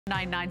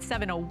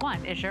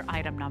99701 is your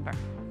item number.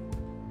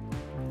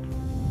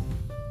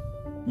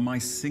 My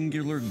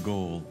singular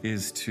goal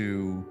is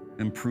to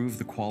improve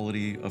the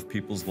quality of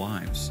people's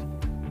lives.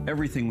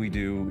 Everything we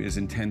do is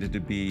intended to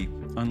be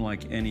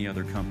unlike any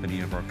other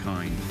company of our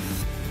kind.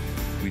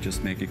 We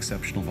just make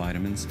exceptional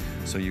vitamins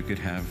so you could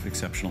have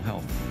exceptional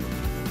health.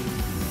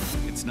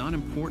 It's not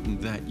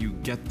important that you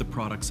get the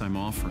products I'm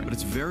offering, but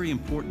it's very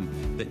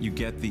important that you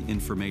get the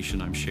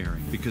information I'm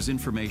sharing, because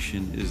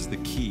information is the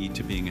key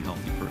to being a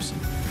healthy person.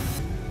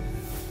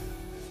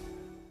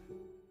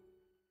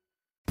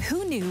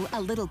 Who knew a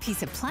little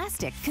piece of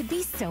plastic could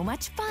be so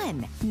much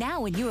fun?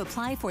 Now when you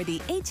apply for the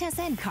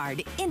HSN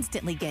card,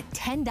 instantly get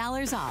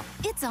 $10 off.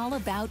 It's all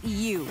about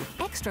you.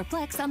 Extra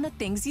flex on the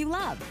things you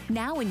love.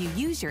 Now when you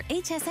use your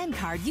HSN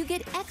card, you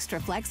get extra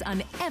flex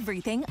on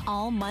everything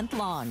all month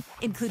long,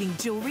 including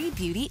jewelry,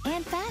 beauty,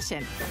 and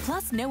fashion.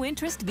 Plus no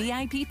interest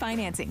VIP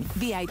financing,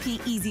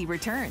 VIP easy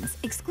returns,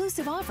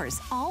 exclusive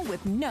offers, all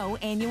with no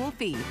annual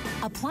fee.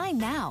 Apply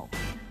now.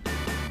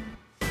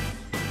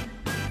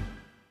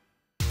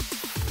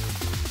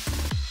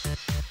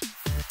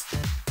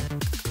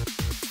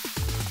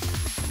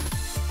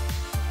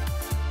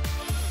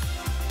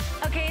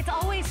 Okay, it's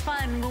always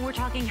fun when we're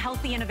talking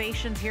healthy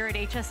innovations here at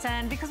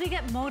HSN because we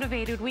get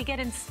motivated, we get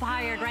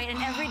inspired, right? And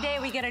every day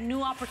we get a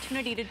new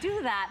opportunity to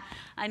do that.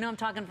 I know I'm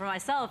talking for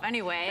myself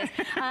anyways.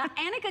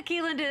 Annika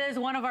Keeland is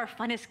one of our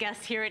funnest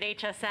guests here at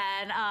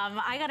HSN.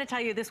 I gotta tell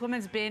you, this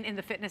woman's been in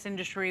the fitness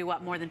industry,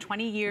 what, more than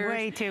 20 years?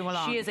 Way too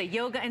long. She is a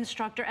yoga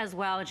instructor as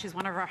well, and she's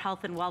one of our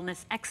health and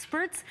wellness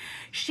experts.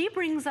 She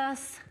brings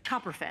us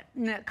CopperFit.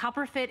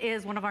 CopperFit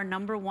is one of our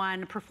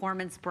 #1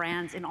 performance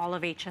brands in all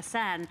of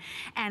HSN.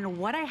 And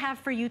what I have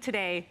for you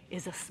today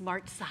is a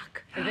smart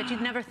sock. I bet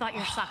you'd never thought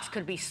your socks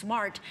could be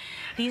smart.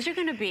 These are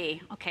gonna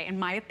be, okay, in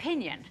my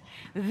opinion,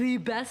 the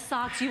best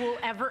socks you will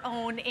ever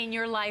own in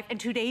your life. And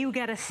today you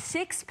get a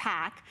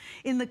 6-pack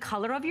in the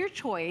color of your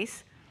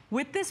choice.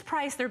 With this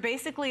price, they're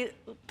basically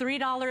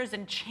 $3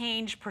 and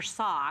change per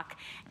sock,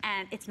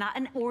 and it's not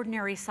an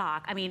ordinary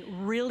sock. I mean,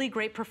 really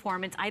great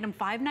performance. Item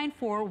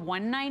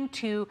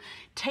 594192.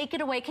 Take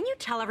it away. Can you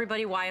tell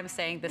everybody why I'm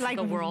saying this is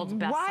the world's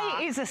best sock?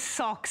 Why is a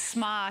sock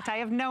smart? I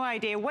have no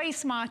idea. Way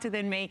smarter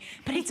than me.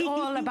 But it's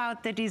all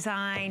about the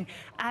design.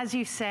 As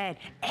you said,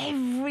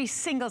 every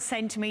single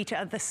centimeter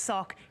of the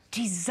sock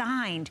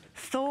designed,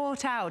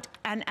 thought out,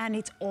 and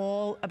it's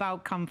all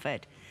about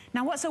comfort.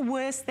 Now, what's the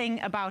worst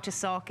thing about a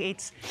sock?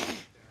 It's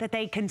that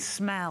they can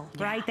smell,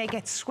 right? They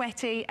get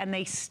sweaty and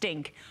they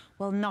stink.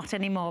 Well, not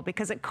anymore,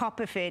 because at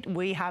CopperFit,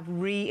 we have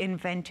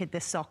reinvented the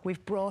sock.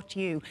 We've brought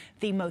you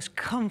the most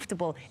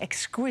comfortable,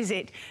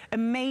 exquisite,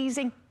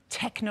 amazing,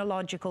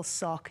 technological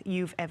sock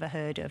you've ever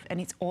heard of.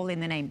 And it's all in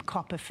the name,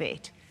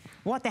 CopperFit.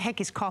 What the heck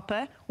is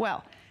copper?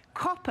 Well,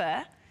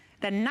 copper,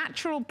 the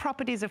natural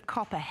properties of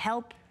copper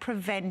help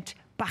prevent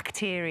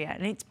bacteria,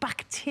 and it's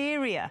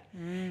bacteria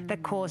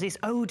that causes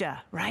odor,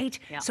 right?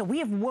 Yep. So we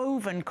have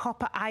woven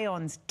copper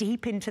ions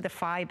deep into the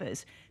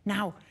fibers.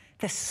 Now,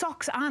 the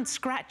socks aren't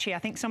scratchy. I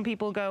think some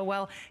people go,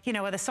 well, you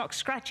know, are the socks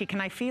scratchy?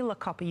 Can I feel the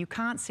copper? You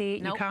can't see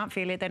it, you can't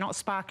feel it. They're not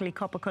sparkly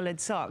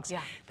copper-colored socks.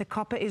 Yeah. The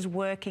copper is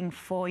working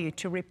for you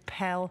to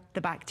repel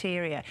the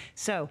bacteria.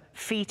 So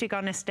feet are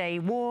gonna stay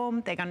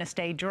warm, they're gonna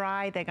stay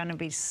dry, they're gonna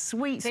be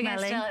sweet smelling.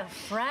 They're gonna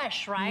stay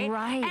fresh, right?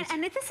 Right.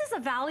 And if this is a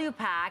value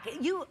pack,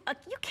 you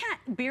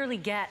can't barely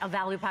get a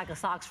value pack of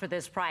socks for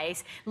this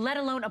price, let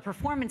alone a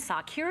performance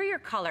sock. Here are your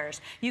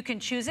colors. You can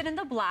choose it in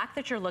the black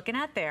that you're looking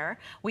at there.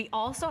 We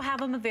also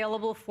have them available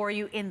for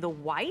you in the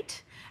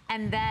white,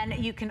 and then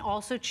you can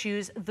also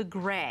choose the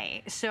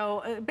gray.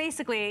 So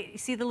basically, you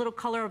see the little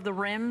color of the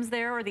rims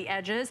there, or the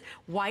edges,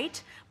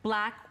 white,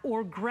 black,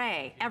 or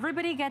gray.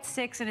 Everybody gets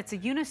 6, and it's a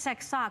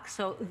unisex sock,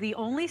 so the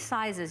only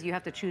sizes you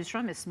have to choose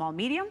from is small,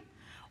 medium,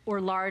 or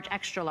large,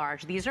 extra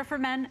large. These are for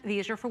men,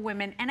 these are for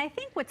women. And I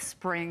think with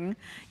spring,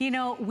 you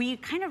know, we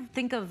kind of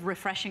think of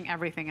refreshing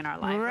everything in our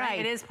life, right?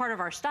 It is part of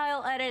our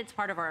style edit, it's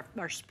part of our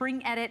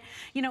spring edit.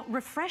 You know,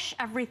 refresh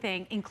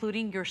everything,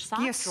 including your sock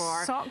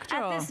drawer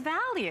at this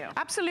value.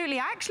 Absolutely.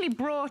 I actually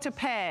brought a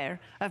pair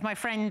of my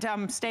friend,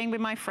 staying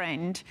with my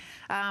friend.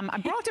 I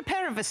brought a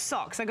pair of her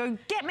socks. I go,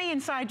 get me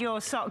inside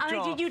your sock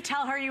drawer. Did you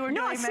tell her you were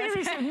doing this? No,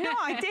 seriously, no,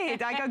 I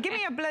did. I go, give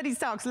me your bloody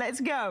socks,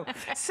 let's go.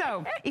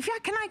 So,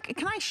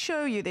 can I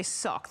show you this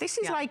sock? This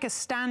is like a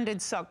standard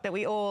sock that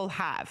we all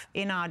have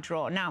in our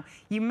drawer. Now,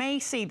 you may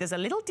see there's a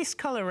little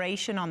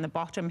discoloration on the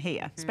bottom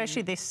here,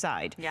 especially this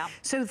side. Yeah.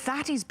 So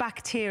that is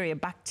bacteria.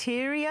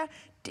 Bacteria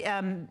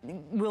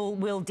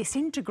will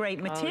disintegrate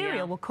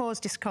material, will cause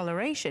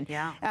discoloration.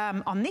 Yeah.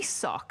 On this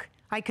sock,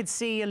 I could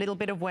see a little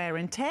bit of wear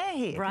and tear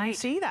here. Right. Can you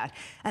see that?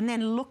 And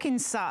then look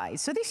inside.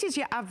 So this is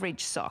your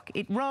average sock.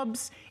 It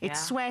rubs, it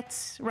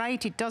sweats,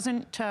 right? It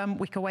doesn't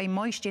wick away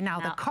moisture.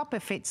 Now, the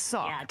CopperFit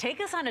sock. Yeah, take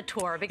us on a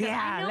tour, because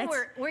I know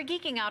we're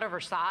geeking out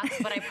over socks,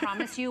 but I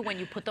promise you, when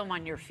you put them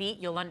on your feet,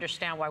 you'll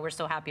understand why we're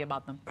so happy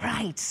about them.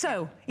 Right,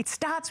 so it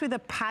starts with a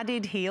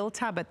padded heel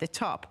tab at the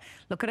top.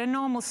 Look at a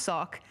normal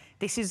sock.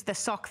 This is the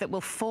sock that will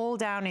fall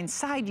down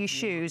inside your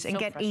shoes and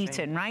get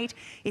eaten, right?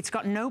 It's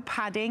got no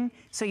padding,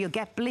 so you'll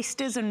get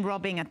blisters and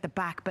rubbing at the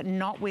back, but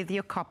not with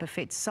your Copper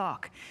Fit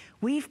sock.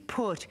 We've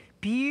put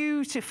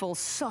beautiful,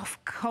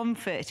 soft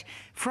comfort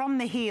from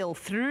the heel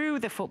through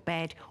the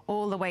footbed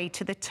all the way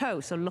to the toe.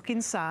 So look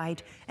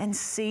inside and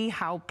see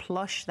how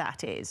plush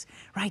that is,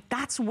 right?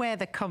 That's where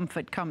the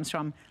comfort comes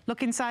from.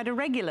 Look inside a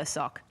regular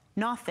sock,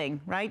 nothing,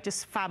 right?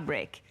 Just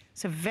fabric.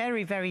 So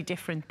very, very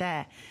different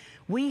there.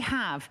 We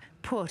have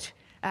put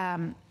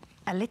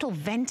a little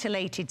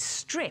ventilated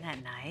strip.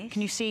 Isn't that nice?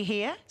 Can you see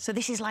here? So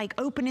this is like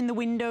opening the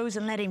windows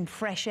and letting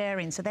fresh air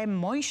in. So they're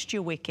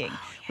moisture wicking. Oh,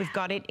 yeah. We've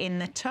got it in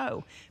the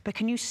toe. But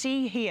can you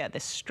see here the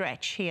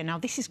stretch here? Now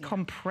this is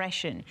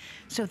compression.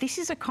 So this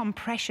is a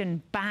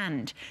compression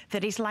band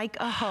that is like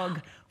a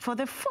hug for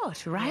the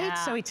foot, right? Yeah.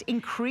 So it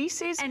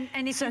increases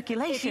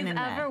circulation in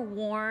there. If you've ever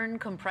worn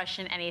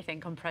compression anything,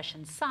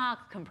 compression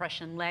socks,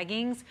 compression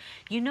leggings,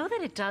 you know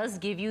that it does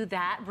give you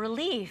that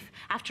relief.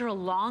 After a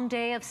long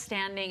day of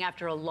standing,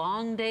 after a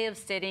long day of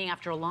sitting,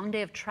 after a long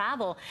day of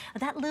travel,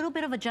 that little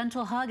bit of a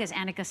gentle hug, as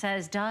Annika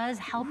says, does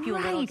help you a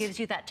little, gives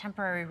you that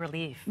temporary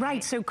relief.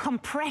 Right, so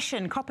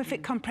compression, Copper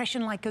Fit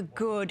compression like a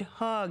good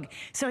hug.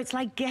 So it's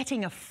like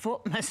getting a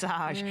foot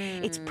massage.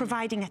 It's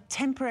providing a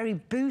temporary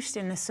boost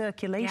in the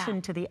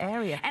circulation to the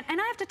area.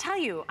 And I have to tell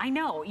you, I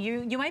know,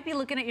 you might be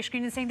looking at your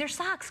screen and saying, they're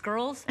socks,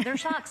 girls, they're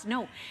socks.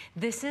 No,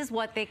 this is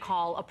what they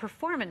call a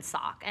performance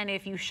sock. And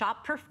if you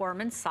shop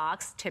performance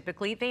socks,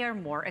 typically they are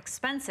more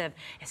expensive,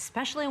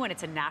 especially when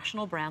it's a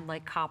national brand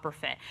like Copper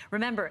Fit.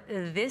 Remember,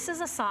 this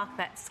is a sock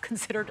that's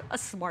considered a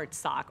smart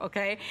sock,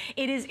 okay?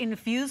 It is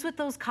infused with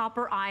those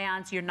copper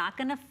ions. You're not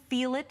gonna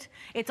feel it.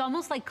 It's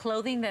almost like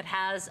clothing that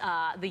has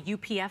the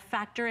UPF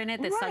factor in it,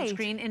 the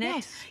sunscreen in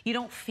it. You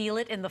don't feel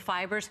it in the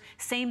fibers.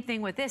 Same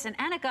thing with this. And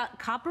Annika,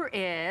 copper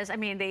is, I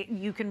mean,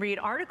 you can read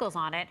articles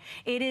on it.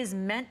 It is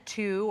meant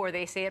to, or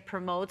they say it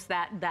promotes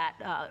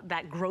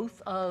that growth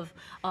of,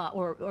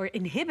 or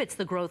inhibits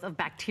the growth of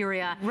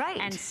bacteria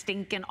and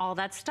stink and all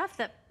that stuff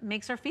that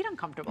makes our feet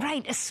uncomfortable.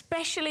 Right,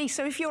 especially,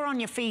 so if you're on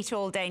your feet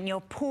all day and your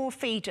poor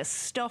feet are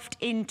stuffed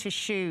into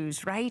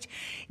shoes, right?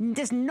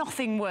 There's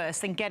nothing worse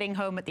than getting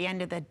home at the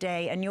end of the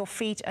day and your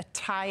feet are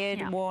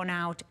tired, worn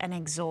out and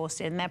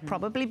exhausted, and they're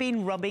probably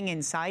been rubbing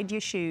inside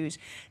your shoes.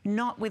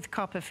 Not with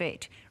Copper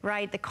Fit,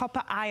 right? The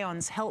copper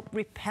ions help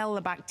repel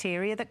the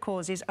bacteria that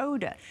causes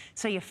odor.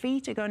 So your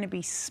feet are going to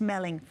be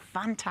smelling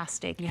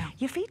fantastic.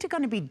 Your feet are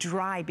going to be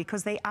dry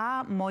because they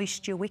are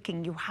moisture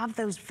wicking. You have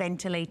those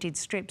ventilated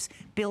strips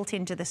built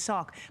into the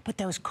sock, but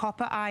those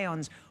copper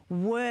ions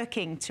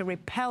working to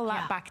repel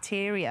that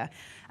bacteria.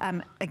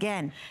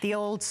 Again, the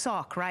old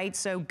sock, right?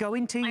 So go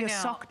into your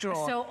sock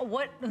drawer. So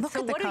what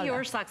do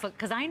your socks look?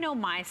 Because I know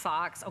my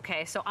socks.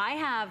 Okay, so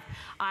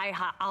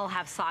I'll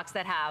have socks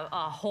that have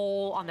a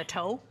hole on the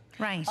toe.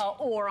 Right.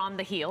 Or on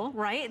the heel,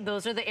 right?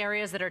 Those are the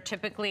areas that are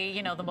typically,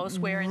 you know, the most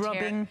wear and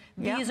tear.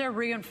 These are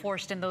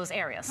reinforced in those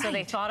areas. So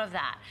they thought of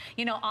that.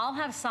 You know, I'll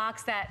have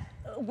socks that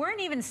weren't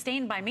even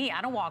stained by me.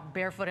 I don't walk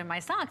barefoot in my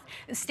socks.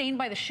 Stained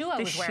by the shoe I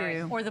was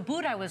wearing or the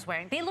boot I was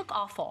wearing. They look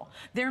awful.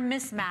 They're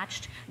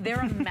mismatched.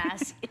 They're a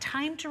mess.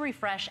 Time to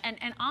refresh.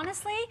 And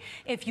honestly,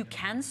 if you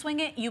can swing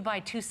it, you buy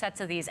 2 sets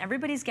of these.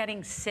 Everybody's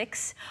getting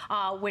 6,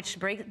 which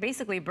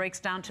basically breaks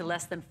down to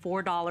less than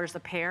 $4 a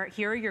pair.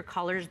 Here are your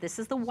colors. This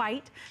is the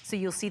white. So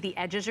you'll see the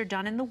edges are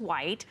done in the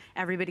white.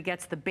 Everybody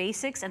gets the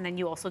basics, and then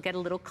you also get a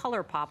little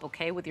color pop,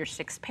 okay, with your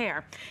 6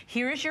 pair.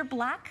 Here is your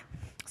black.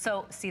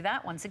 So see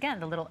that? Once again,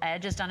 the little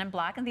edge is done in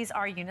black, and these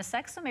are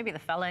unisex, so maybe the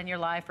fella in your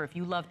life, or if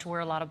you love to wear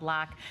a lot of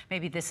black,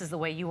 maybe this is the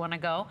way you want to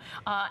go.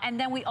 And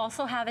then we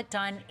also have it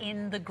done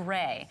in the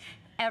gray.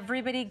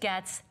 Everybody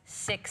gets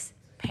 6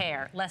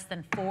 pair, less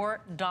than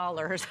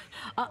 $4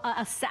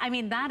 I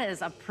mean, that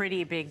is a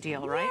pretty big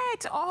deal, right? Yeah,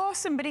 it's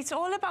awesome, but it's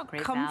all about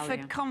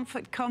comfort,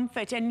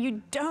 comfort, and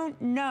you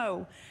don't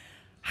know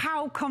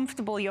how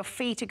comfortable your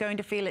feet are going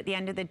to feel at the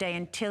end of the day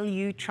until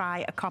you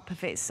try a Copper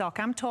Fit sock.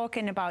 I'm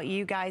talking about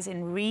you guys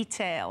in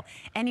retail,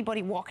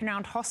 anybody walking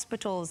around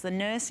hospitals, the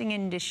nursing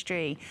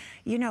industry.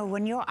 You know,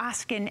 when you're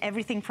asking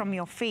everything from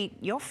your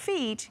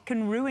feet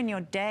can ruin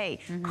your day.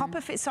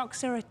 Copper Fit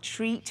socks are a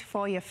treat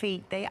for your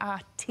feet. They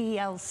are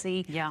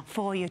TLC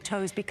for your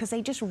toes because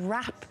they just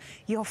wrap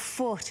your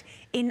foot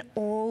in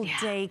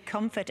all-day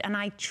comfort. And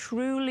I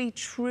truly,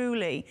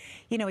 truly,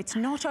 you know, it's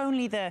not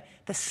only the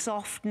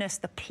softness,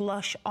 the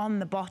plush on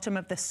the bottom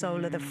of the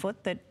sole of the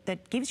foot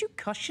that gives you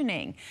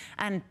cushioning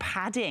and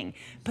padding,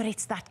 but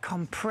it's that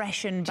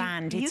compression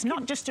band. It's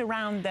not just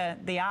around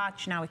the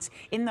arch now, it's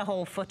in the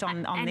whole foot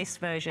on this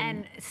version.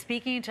 And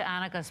speaking to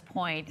Annika's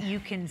point, you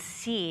can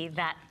see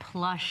that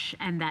plush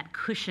and that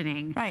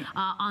cushioning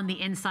on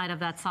the inside of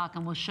that sock,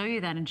 and we'll show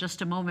you that in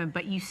just a moment,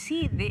 but you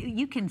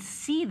can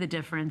see the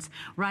difference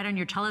right on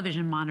your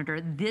television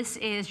monitor. This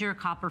is your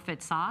Copper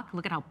Fit sock.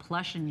 Look at how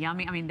plush and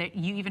yummy. I mean,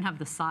 you even have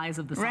the size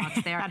of the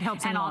socks there. That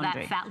helps in all that.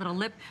 country. Fat little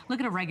lip. Look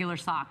at a regular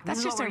sock.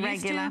 That's just a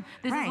regular.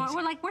 This is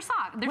what we're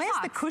sock. Where's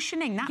the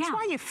cushioning? That's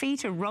why your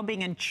feet are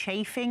rubbing and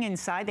chafing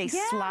inside. They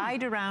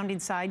slide around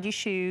inside your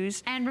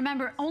shoes. And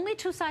remember, only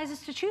 2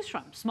 sizes to choose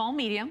from. Small,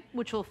 medium,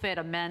 which will fit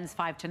a men's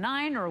 5 to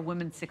 9 or a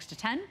women's 6 to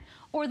 10.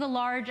 Or the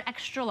large,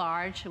 extra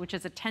large, which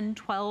is a 10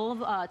 to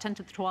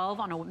 12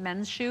 on a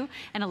men's shoe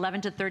and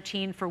 11 to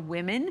 13 for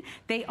women.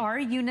 They are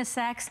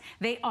unisex.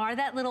 They are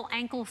that little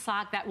ankle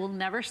sock that will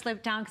never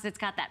slip down because it's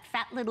got that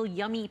fat little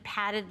yummy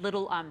padded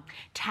little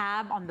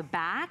tab on the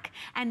back.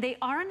 And they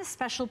are on a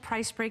special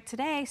price break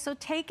today. So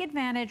take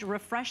advantage,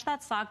 refresh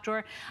that sock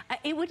drawer.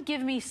 It would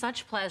give me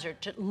such pleasure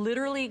to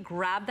literally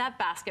grab that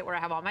basket where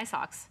I have all my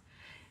socks,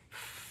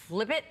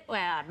 flip it,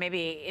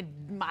 maybe,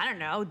 I don't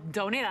know,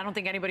 donate. I don't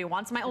think anybody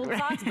wants my old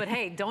socks, but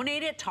hey,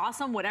 donate it, toss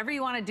them, whatever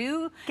you want to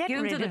do. Give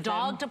them to the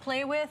dog to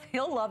play with.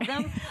 He'll love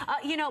them.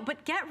 You know,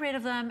 but get rid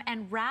of them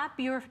and wrap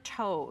your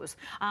toes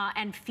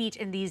and feet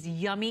in these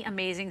yummy,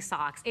 amazing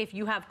socks. If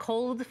you have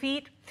cold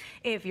feet,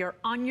 if you're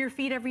on your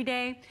feet every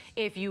day,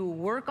 if you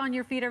work on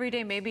your feet every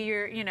day, maybe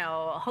you're, you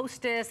know, a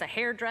hostess, a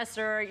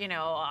hairdresser, you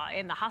know,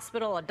 in the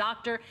hospital, a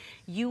doctor,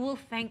 you will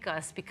thank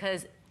us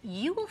because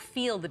you will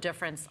feel the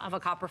difference of a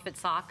copper fit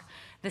sock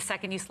the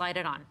second you slide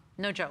it on.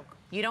 No joke.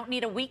 You don't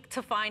need a week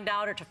to find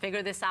out or to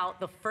figure this out.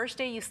 The first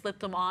day you slip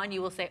them on,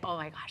 you will say, oh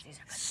my gosh, these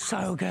are good socks.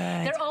 So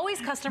good. They're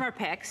always customer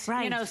picks.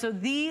 Right. You know, so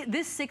this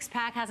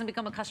 6-pack hasn't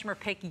become a customer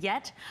pick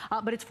yet,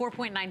 but it's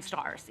 4.9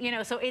 stars. You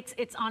know, so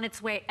it's on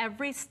its way.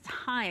 Every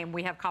time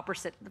we have copper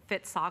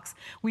fit socks,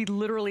 we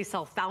literally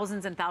sell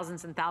thousands and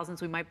thousands and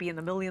thousands. We might be in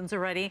the millions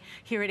already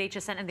here at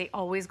HSN, and they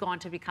always go on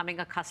to becoming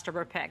a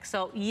customer pick.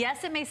 So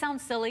yes, it may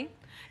sound silly.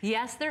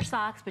 Yes, they're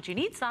socks, but you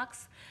need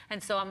socks.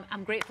 And so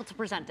I'm grateful to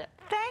present it.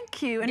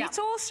 Thank you. And it's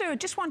also, I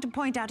just want to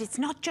point out, it's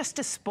not just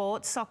a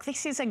sports sock.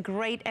 This is a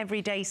great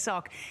everyday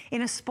sock.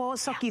 In a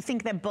sports sock, you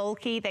think they're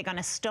bulky, they're going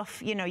to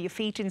stuff, you know, your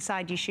feet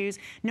inside your shoes.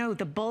 No,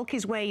 the bulk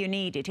is where you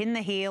need it, in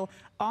the heel,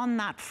 on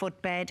that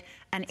footbed,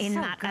 and in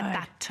at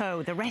that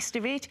toe. The rest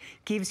of it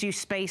gives you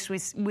space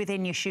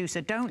within your shoe.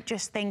 So don't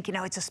just think, you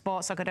know, it's a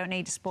sports sock, I don't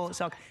need a sports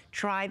sock.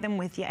 Try them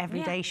with your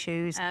everyday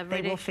shoes.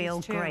 They will feel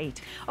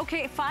great.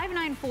 Okay,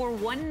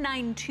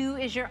 594192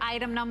 is your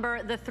item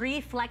number. The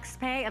 3 flex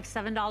pay of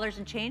 $7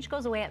 and change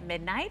goes away at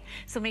midnight.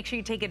 So make sure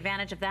you take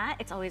advantage of that.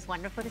 It's always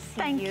wonderful to see you.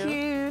 Thank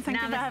you.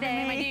 Thank you for having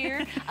me. My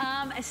dear.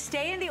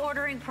 Stay in the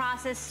ordering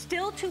process.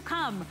 Still to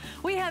come,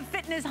 we have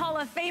Fitness Hall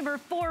of Famer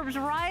Forbes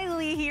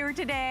Riley here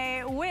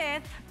today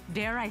with,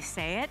 dare I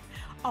say it,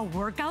 a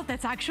workout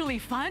that's actually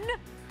fun.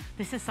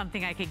 This is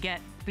something I could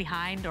get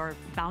behind or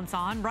bounce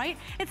on, right?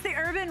 It's the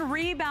Urban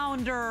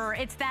Rebounder.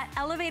 It's that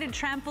elevated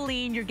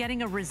trampoline. You're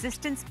getting a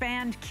resistance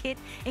band kit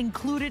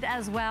included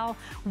as well.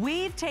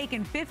 We've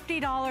taken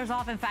 $50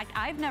 off. In fact,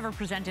 I've never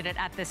presented it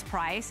at this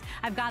price.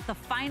 I've got the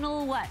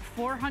final, what,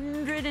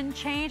 400 and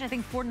change, I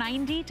think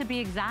 490 to be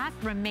exact,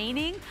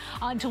 remaining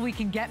until we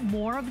can get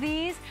more of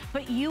these.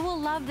 But you will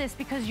love this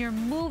because you're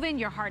moving,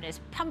 your heart is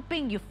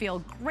pumping, you feel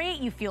great,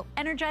 you feel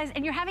energized,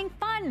 and you're having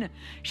fun.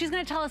 She's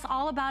gonna tell us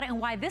all about it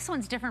and why this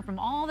one's different from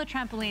all the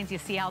trampolines you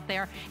see out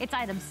there. It's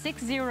item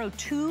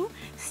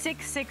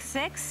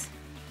 602666.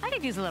 I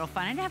could use a little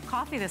fun. I didn't have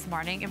coffee this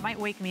morning. It might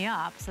wake me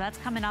up. So that's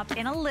coming up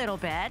in a little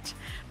bit.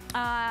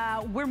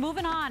 We're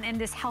moving on in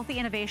this Healthy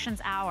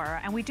Innovations Hour,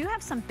 and we do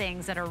have some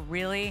things that are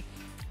really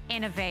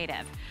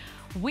innovative.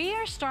 We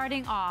are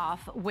starting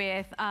off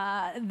with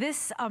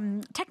this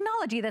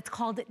technology that's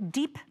called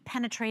Deep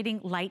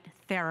Penetrating Light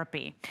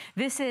Therapy.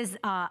 This is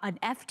an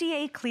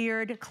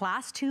FDA-cleared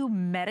Class 2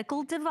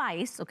 medical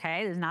device,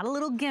 okay? There's not a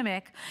little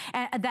gimmick,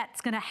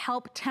 that's gonna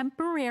help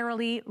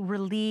temporarily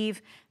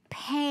relieve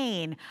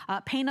pain,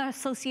 pain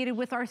associated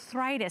with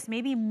arthritis,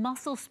 maybe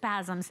muscle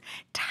spasms,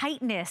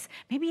 tightness,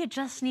 maybe you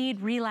just need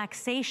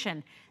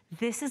relaxation.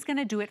 This is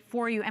gonna do it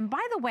for you. And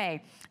by the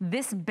way,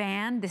 this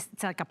band,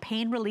 it's like a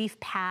pain relief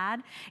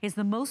pad, is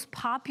the most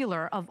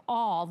popular of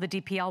all the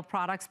DPL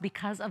products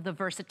because of the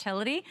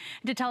versatility.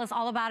 To tell us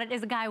all about it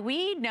is a guy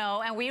we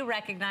know and we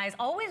recognize,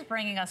 always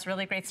bringing us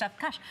really great stuff.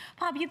 Gosh,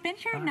 Bob, you've been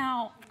here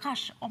now,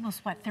 gosh,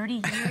 almost what,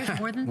 30 years,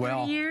 more than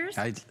 30 years?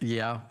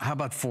 Yeah, how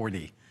about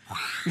 40?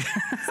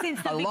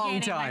 Since the a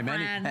long time.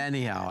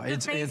 Anyhow,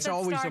 it's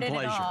always a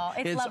pleasure.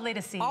 It's lovely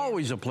to see you.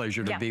 Always a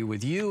pleasure to be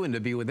with you and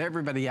to be with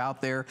everybody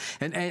out there.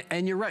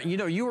 And you're right. You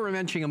know, you were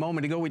mentioning a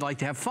moment ago, we'd like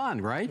to have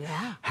fun, right?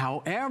 Yeah.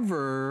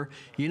 However,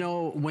 you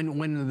know,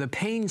 when the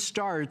pain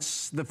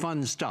starts, the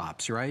fun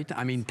stops, right?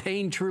 I mean,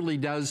 pain truly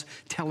does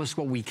tell us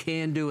what we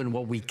can do and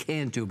what we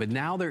can't do. But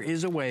now there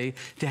is a way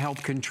to help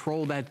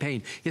control that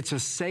pain. It's a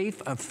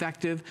safe,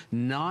 effective,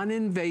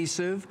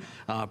 non-invasive,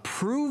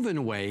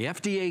 proven way,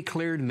 FDA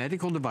cleared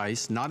medical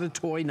device, not a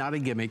toy, not a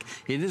gimmick.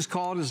 It is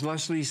called, as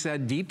Leslie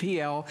said,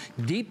 DPL,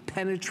 Deep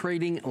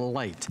Penetrating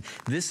Light.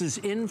 This is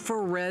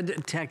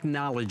infrared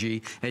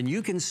technology, and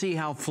you can see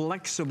how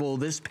flexible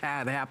this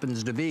pad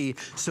happens to be.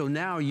 So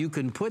now you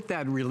can put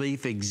that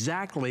relief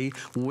exactly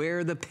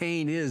where the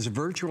pain is,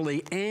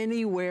 virtually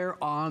anywhere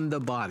on the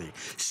body.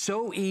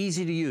 So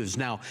easy to use.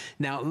 Now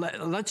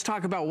let's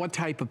talk about what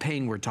type of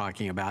pain we're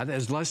talking about.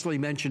 As Leslie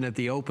mentioned at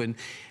the open,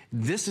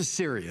 this is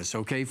serious,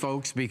 okay,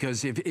 folks?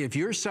 Because if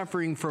you're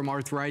suffering from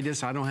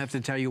arthritis, I don't have to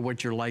tell you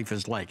what your life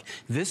is like.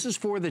 This is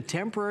for the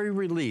temporary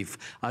relief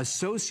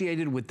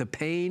associated with the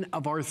pain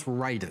of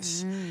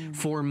arthritis,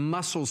 for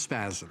muscle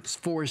spasms,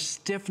 for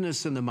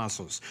stiffness in the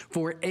muscles,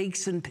 for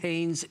aches and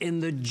pains in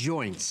the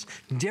joints.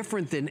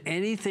 Different than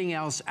anything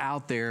else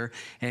out there,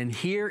 and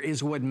here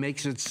is what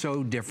makes it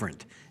so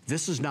different.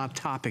 This is not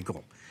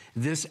topical.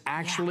 This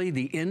actually,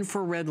 the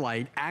infrared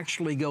light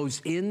actually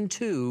goes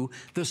into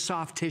the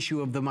soft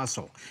tissue of the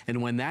muscle.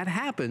 And when that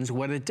happens,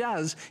 what it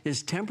does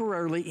is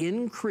temporarily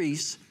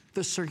increase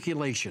the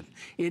circulation.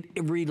 It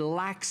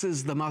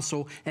relaxes the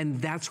muscle,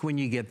 and that's when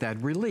you get that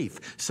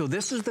relief. So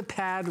this is the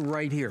pad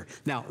right here.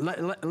 Now,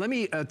 let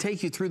me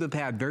take you through the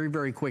pad very,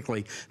 very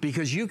quickly,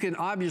 because you can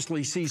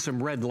obviously see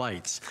some red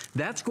lights.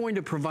 That's going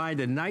to provide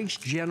a nice,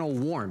 gentle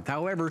warmth.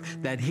 However,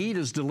 that heat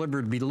is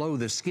delivered below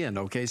the skin,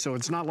 okay? So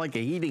it's not like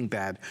a heating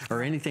pad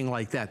or anything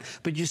like that.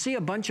 But you see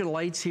a bunch of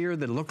lights here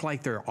that look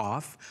like they're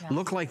off,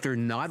 look like they're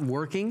not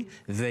working.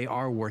 They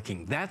are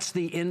working. That's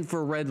the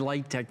infrared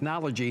light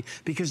technology,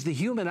 because the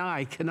human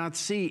eye cannot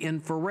see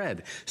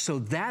infrared. So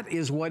that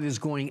is what is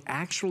going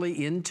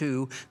actually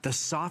into the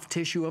soft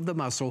tissue of the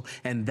muscle,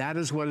 and that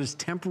is what is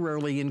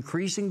temporarily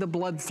increasing the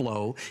blood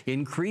flow,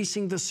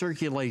 increasing the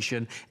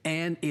circulation,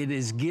 and it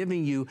is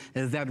giving you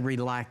that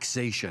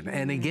relaxation.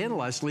 And again,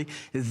 Leslie,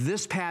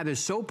 this pad is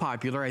so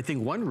popular, I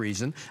think one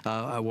reason,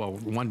 well,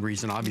 one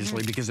reason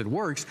obviously because it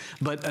works,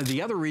 but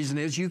the other reason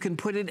is you can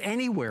put it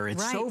anywhere.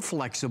 It's so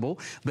flexible,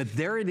 but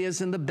there it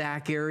is in the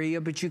back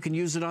area, but you can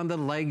use it on the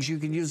legs, you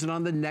can use it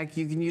on the neck,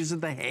 you can use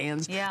it the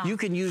hands. You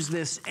can use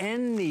this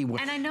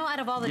anywhere. And I know out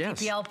of all the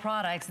DPL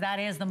products, that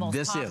is the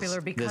most popular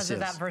because of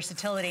that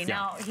versatility.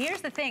 Now,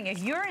 here's the thing.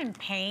 If you're in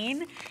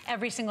pain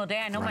every single day,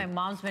 I know my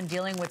mom's been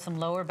dealing with some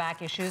lower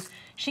back issues.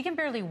 She can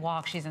barely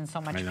walk. She's in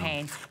so much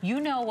pain. You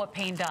know what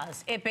pain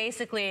does. It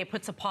basically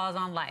puts a pause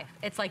on life.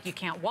 It's like you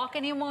can't walk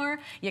anymore.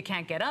 You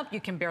can't get up.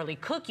 You can barely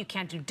cook. You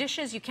can't do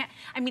dishes. You can't.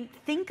 I mean,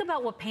 think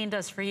about what pain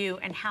does for you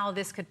and how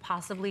this could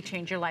possibly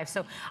change your life.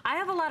 So I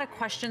have a lot of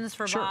questions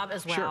for Bob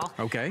as well.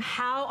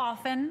 How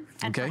often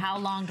and for how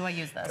long do I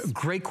use this?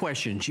 Great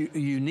questions.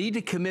 You need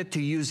to commit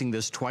to using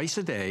this twice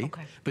a day,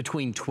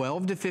 between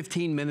 12 to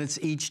 15 minutes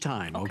each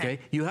time,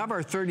 You have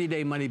our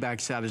 30-day money-back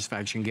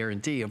satisfaction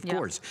guarantee, of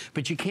course,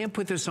 but you can't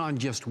put this on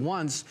just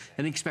once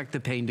and expect the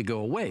pain to go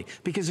away,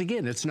 because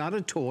again, it's not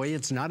a toy,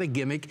 it's not a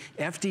gimmick,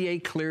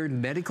 FDA-cleared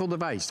medical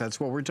device. That's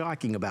what we're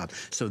talking about.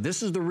 So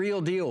this is the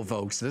real deal,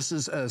 folks. This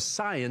is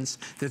science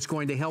that's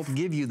going to help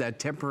give you that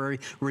temporary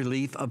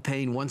relief of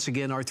pain. Once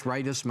again,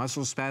 arthritis,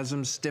 muscle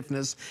spasms,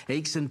 stiffness,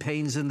 aches and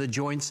pains in the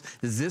joints.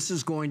 This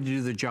is going to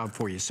do the job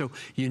for you. So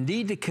you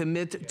need to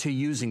commit to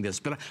using this.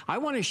 But I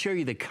want to show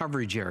you the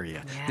coverage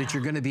area that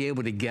you're going to be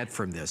able to get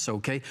from this,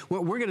 okay?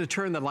 Well, we're going to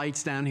turn the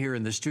lights down here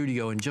in the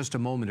studio in just a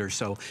moment or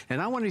so,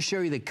 and I want to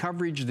show you the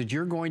coverage that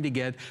you're going to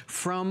get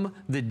from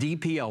the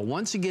DPL.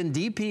 Once again,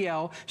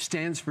 DPL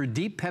stands for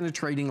Deep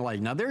Penetrating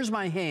Light. Now, there's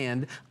my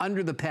hand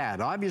under the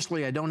pad.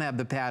 Obviously, I don't have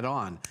the pad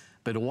on,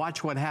 but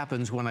watch what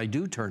happens when I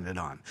do turn it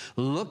on.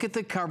 Look at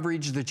the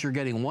coverage that you're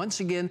getting. Once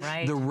again,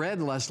 the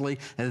red, Leslie,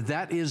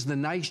 that is the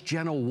nice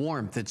gentle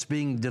warmth that's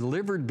being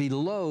delivered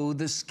below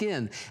the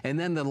skin. And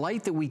then the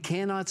light that we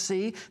cannot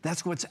see,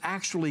 that's what's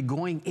actually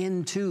going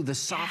into the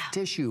soft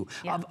tissue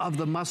of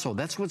the muscle.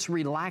 That's what's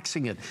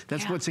relaxing it.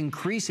 That's what's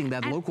increasing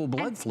that local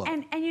blood flow.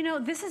 And you know,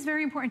 this is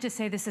very important to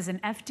say this is an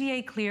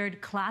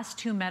FDA-cleared Class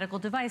 2 medical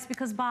device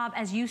because, Bob,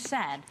 as you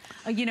said,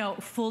 you know,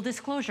 full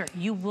disclosure,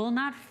 you will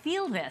not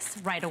feel this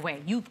right away.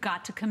 You've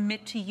got to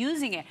commit to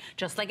using it,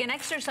 just like an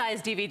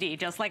exercise DVD,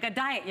 just like a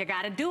diet. You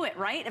got to do it,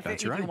 right?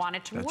 If you want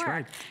it to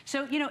work.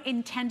 So, you know,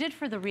 intended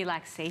for the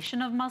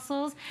relaxation of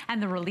muscles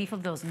and the relief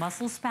of those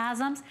muscle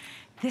spasms.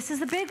 This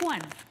is the big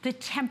one, the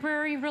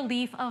temporary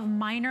relief of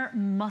minor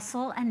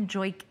muscle and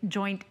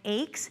joint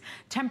aches,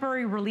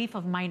 temporary relief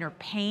of minor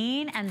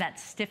pain and that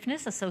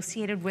stiffness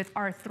associated with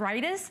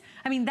arthritis.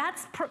 I mean,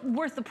 that's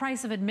worth the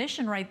price of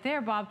admission right there,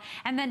 Bob.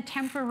 And then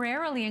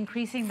temporarily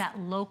increasing that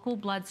local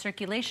blood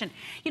circulation.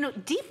 You know,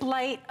 deep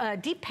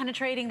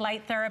penetrating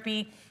light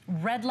therapy,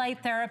 red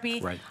light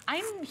therapy.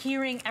 I'm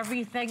hearing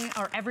everything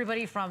or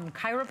everybody from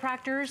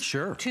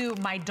chiropractors to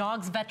my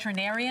dog's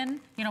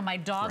veterinarian. You know, my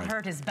dog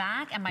hurt his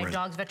back and my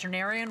dog's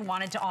veterinarian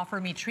wanted to offer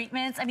me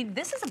treatments. I mean,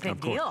 this is a big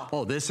deal.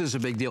 Oh, this is a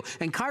big deal.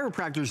 And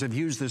chiropractors have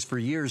used this for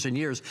years and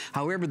years.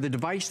 However, the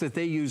device that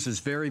they use is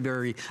very,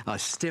 very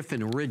stiff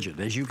and rigid.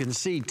 As you can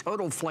see,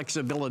 total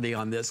flexibility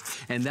on this.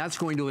 And that's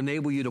going to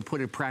enable you to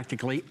put it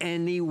practically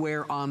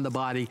anywhere on the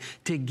body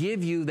to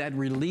give you that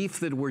relief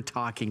that we're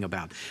talking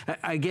about.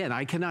 Again,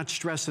 I cannot cannot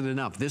stress it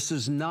enough. This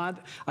is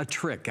not a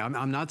trick.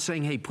 I'm not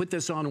saying, hey, put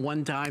this on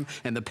one time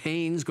and the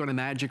pain's going to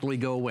magically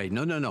go away.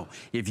 No, no, no.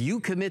 If you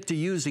commit to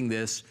using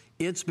this,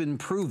 it's been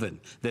proven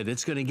that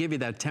it's going to give you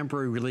that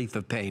temporary relief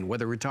of pain,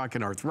 whether we're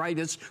talking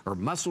arthritis or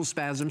muscle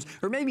spasms,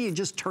 or maybe you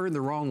just turn the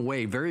wrong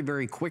way very,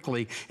 very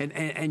quickly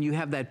and you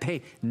have that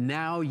pain.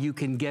 Now you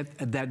can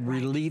get that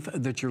relief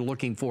that you're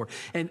looking for.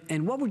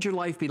 And what would your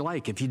life be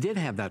like if you did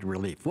have that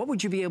relief? What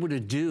would you be able to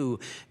do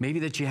maybe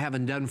that you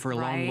haven't done for a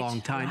long,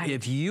 long time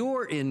if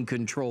you're in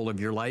control of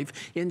your life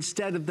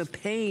instead of the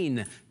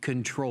pain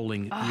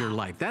controlling your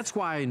life? That's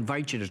why I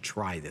invite you to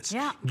try this.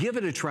 Yeah. Give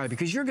it a try,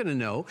 because you're going to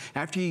know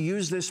after you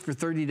use this for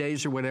 30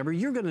 days or whatever,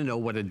 you're going to know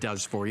what it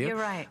does for you. You're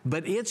right.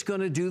 But it's going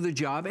to do the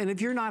job. And if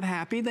you're not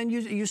happy, then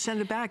you send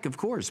it back, of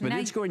course. But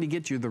it's going to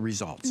get you the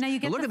results. Now you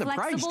get look the at the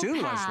price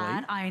too, pad,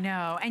 Leslie. I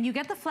know. And you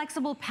get the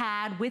flexible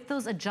pad with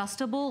those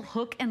adjustable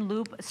hook and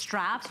loop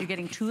straps. You're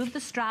getting 2 of the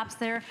straps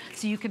there,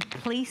 so you can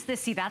place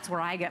this. See, that's where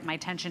I get my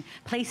tension.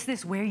 Place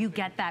this where you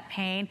get that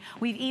pain.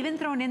 We've even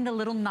thrown in the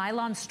little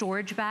nylon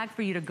storage bag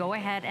for you to go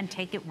ahead and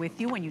take it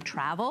with you when you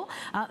travel,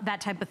 that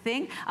type of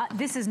thing.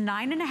 This is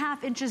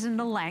 9.5 inches in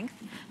the length,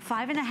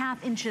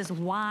 5.5 inches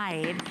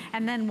wide,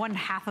 and then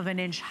 1/2 of an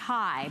inch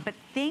high. But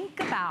think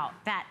about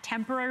that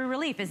temporary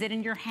relief. Is it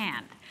in your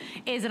hand?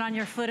 Is it on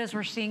your foot, as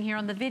we're seeing here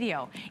on the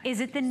video?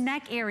 Is it the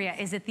neck area?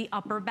 Is it the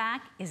upper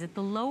back? Is it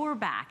the lower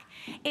back?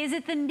 Is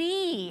it the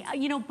knee?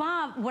 You know,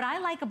 Bob, what I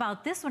like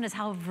about this one is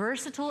how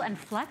versatile and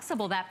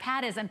flexible that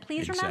pad is. And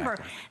please remember,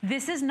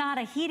 this is not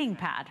a heating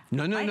pad.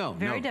 No, no, right? no.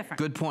 Very different.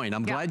 Good point.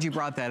 I'm glad you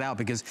brought that out,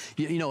 because,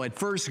 you know, at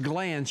first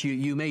glance,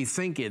 you may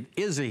think it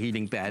is a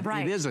heating pad.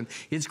 Right. It isn't.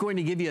 It's going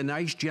to give you a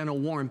nice, gentle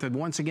warmth. And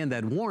once again,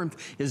 that warmth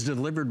is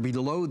delivered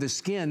below the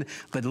skin.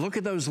 But look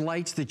at those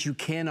lights that you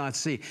cannot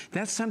see.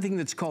 That's something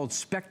that's called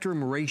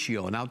spectrum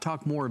ratio. And I'll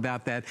talk more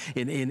about that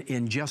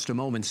in just a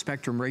moment,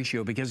 spectrum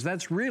ratio, because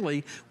that's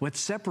really what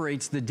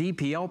separates the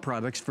DPL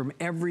products from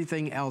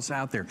everything else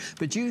out there.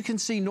 But you can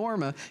see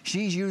Norma,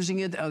 she's using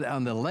it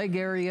on the leg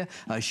area.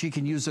 She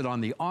can use it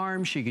on the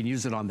arm. She can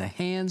use it on the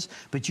hands.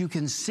 But you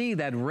can see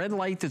that red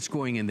light that's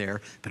going in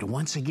there. But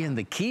once again,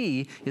 the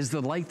key is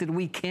the light that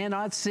we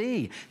cannot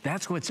see.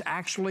 That's what's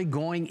actually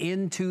going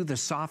into the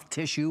soft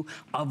tissue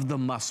of the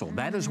muscle.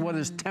 That is what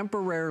is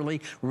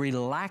temporarily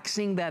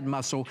relaxing that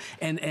muscle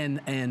and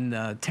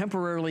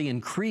temporarily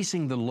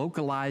increasing the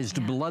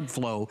localized blood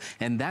flow.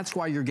 And that's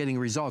why you're getting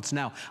results.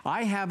 Now,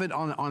 I have it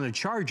on a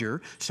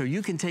charger, so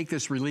you can take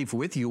this relief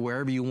with you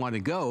wherever you want to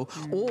go.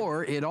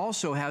 Or it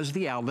also has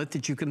the outlet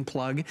that you can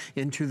plug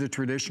into the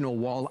traditional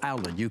wall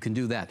outlet. You can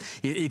do that.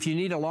 If you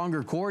need a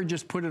longer cord,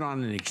 just put it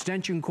on an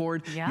extension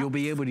cord. You'll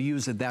be able to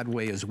use it that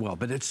way as well.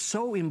 But it's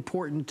so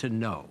important to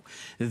know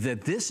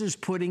that this is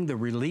putting the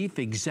relief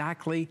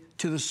exactly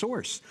to the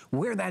source,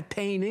 where that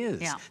pain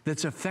is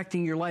that's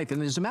affecting your life.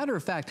 And as a matter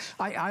of fact,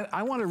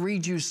 I want to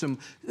read you some,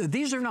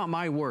 these are not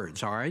my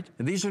words, all right?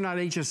 These are not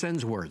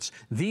HSN's words.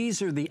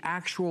 These are the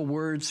actual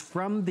words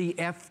from the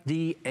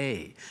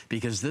FDA,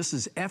 because this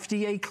is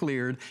FDA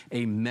cleared,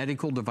 a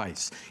medical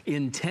device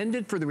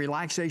intended for the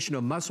relaxation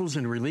of muscles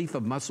and relief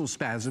of muscle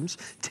spasms,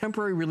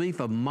 temporary relief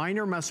of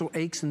minor muscle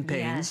aches and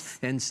pains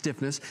and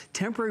stiffness,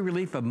 temporary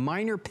relief of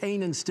minor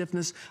pain and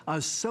stiffness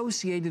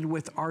associated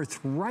with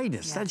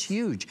arthritis. That's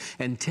huge.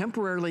 And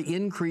temporarily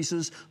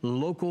increases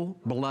local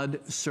blood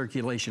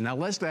circulation. Now,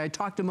 Leslie, I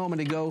talked a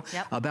moment ago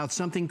about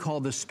something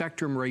called the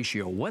spectrum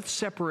ratio. What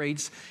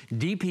separates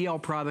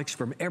DPL products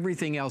from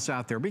everything else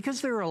out there?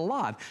 Because there are a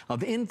lot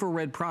of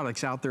infrared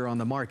products out there on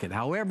the market.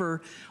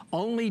 However,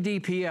 only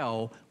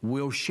DPL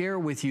will share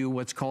with you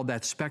what's called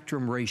that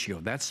spectrum ratio.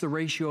 That's the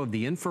ratio of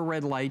the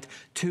infrared light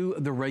to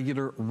the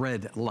regular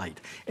red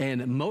light.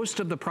 And most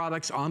of the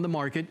products on the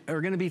market are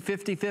going to be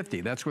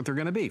 50-50. That's what they're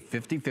going to be,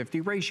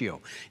 50-50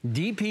 ratio.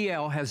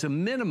 DPL has a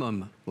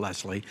minimum,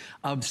 Leslie,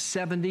 of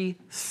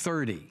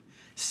 70-30.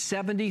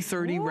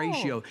 70-30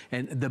 ratio.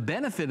 And the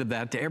benefit of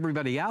that to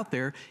everybody out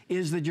there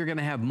is that you're going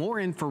to have more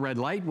infrared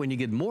light. When you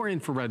get more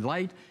infrared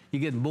light, you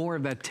get more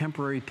of that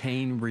temporary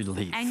pain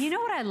relief. And you know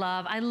what I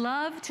love? I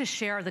love to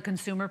share the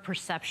consumer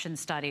perception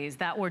studies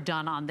that were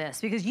done on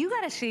this, because you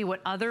got to see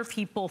what other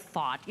people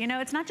thought. You know,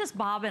 it's not just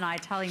Bob and I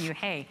telling you,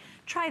 hey,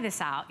 try this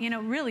out. You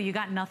know, really, you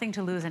got nothing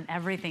to lose and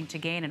everything to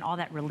gain, and all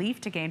that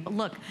relief to gain. But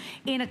look,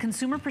 in a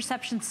consumer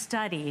perception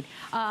study,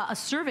 a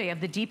survey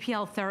of the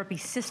DPL therapy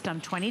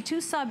system,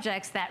 22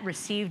 subjects that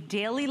received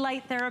daily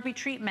light therapy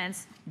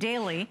treatments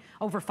daily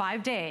over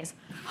 5 days,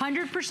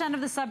 100%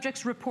 of the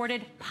subjects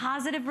reported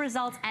positive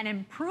results and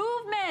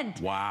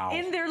improvement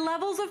in their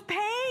levels of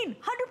pain.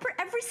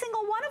 Every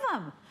single one of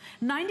them.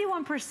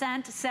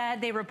 91%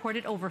 said they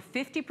reported over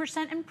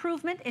 50%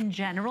 improvement in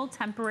general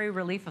temporary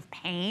relief of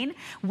pain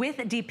with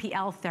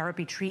DPL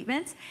therapy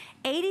treatments.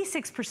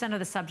 86% of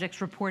the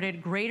subjects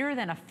reported greater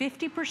than a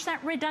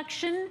 50%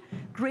 reduction,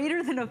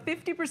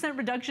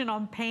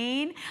 on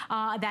pain,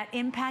 that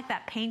impact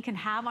that pain can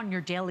have on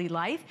your daily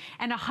life.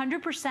 And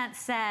 100%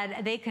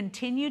 said they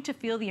continue to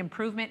feel the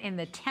improvement in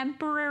the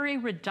temporary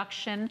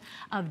reduction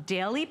of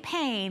daily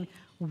pain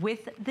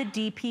with the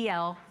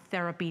DPL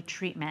therapy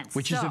treatments.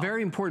 Which is a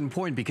very important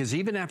point, because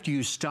even after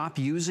you stop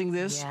using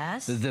this,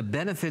 the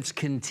benefits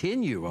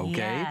continue,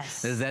 okay?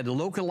 Yes. That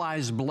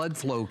localized blood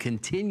flow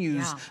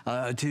continues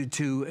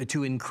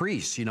to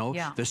increase, you know?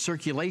 The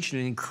circulation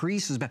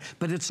increases,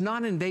 but it's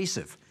not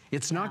invasive.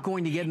 It's not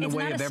going to get in the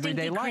way of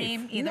everyday life.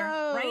 Cream either,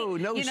 no,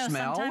 right? no you know,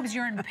 smell. Sometimes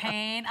you're in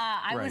pain.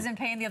 I was in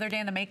pain the other day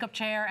in the makeup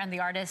chair, and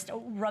the artist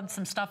rubbed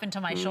some stuff into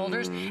my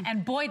shoulders,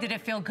 and boy, did it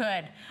feel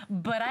good.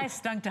 But I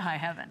stunk to high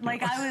heaven.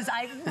 Like I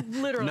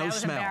literally, I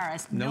was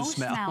embarrassed. No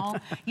smell.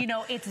 You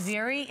know, it's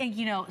very,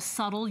 you know,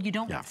 subtle. You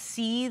don't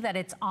see that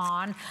it's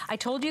on. I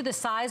told you the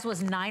size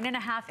was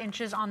 9.5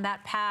 inches on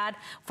that pad,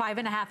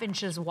 5.5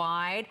 inches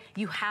wide.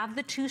 You have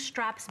the 2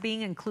 straps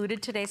being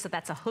included today, so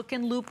that's a hook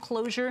and loop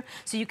closure,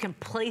 so you can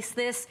place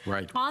this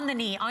on the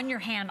knee, on your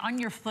hand, on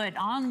your foot,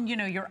 on, you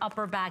know, your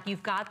upper back.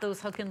 You've got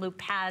those hook and loop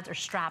pads or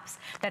straps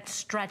that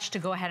stretch to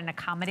go ahead and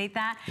accommodate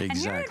that.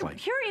 Exactly. And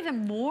here are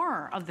even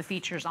more of the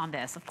features on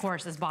this. Of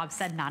course, as Bob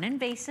said,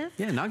 non-invasive.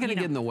 Yeah, not going to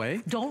get in the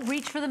way. Don't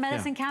reach for the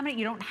medicine cabinet.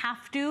 You don't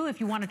have to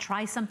if you want to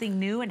try something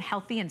new and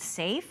healthy and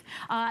safe.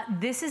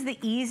 This is the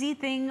easy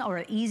thing, or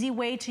an easy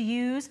way to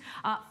use.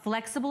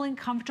 Flexible and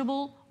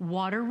comfortable,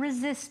 water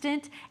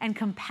resistant, and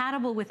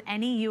compatible with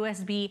any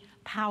USB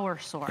power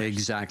source.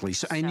 Exactly.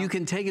 So, and you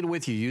can take it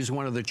with you. Use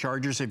one of the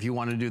chargers if you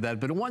want to do that.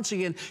 But once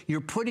again,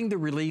 you're putting the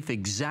relief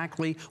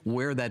exactly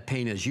where that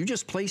pain is. You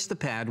just place the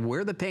pad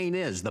where the pain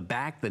is, the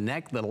back, the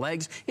neck, the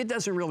legs. It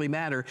doesn't really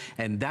matter.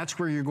 And that's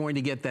where you're going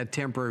to get that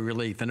temporary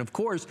relief. And of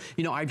course,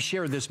 you know, I've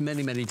shared this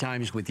many, many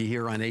times with you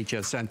here on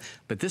HSN,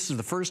 but this is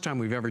the first time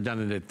we've ever done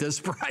it at this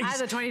price. I have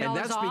the $20 and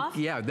that's off?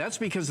 Yeah, that's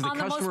because of the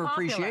customer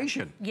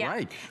appreciation.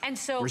 Right. And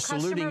so we're customer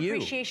saluting you.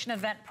 appreciation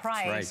event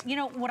price. You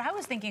know, what I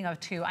was thinking of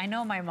too, I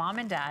know my mom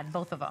and dad,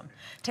 both of them,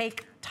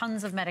 take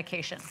tons of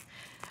medication.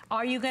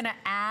 Are you going to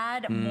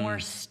add more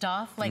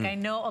stuff? Like I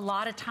know a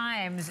lot of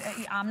times,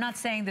 I'm not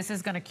saying this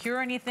is going to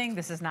cure anything.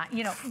 This is not,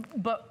 you know,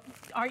 but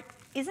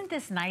isn't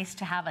this nice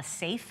to have a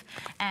safe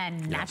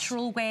and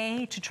natural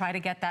way to try to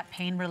get that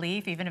pain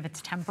relief, even if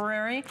it's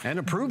temporary? And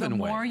a proven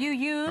way. The more you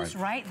use,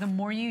 the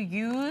more you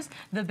use,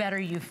 the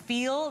better you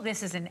feel.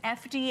 This is an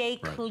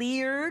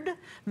FDA-cleared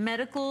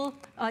medical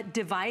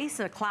device,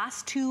 a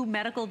Class 2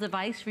 medical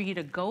device for you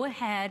to go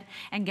ahead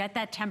and get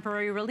that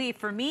temporary relief.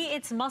 For me,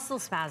 it's muscle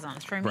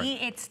spasms. For me,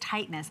 it's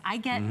tightness. I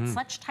get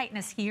such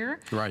tightness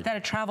here that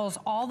it travels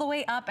all the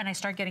way up, and I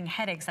start getting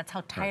headaches. That's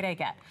how tight I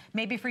get.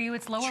 Maybe for you,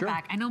 it's lower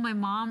back. I know my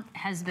mom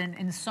has been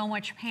in so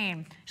much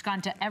pain. She's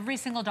gone to every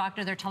single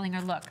doctor. They're telling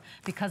her, look,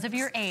 because of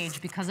your age,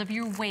 because of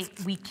your weight,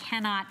 we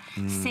cannot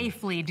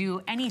safely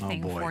do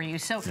anything for you.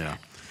 So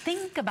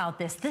think about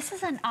this. This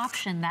is an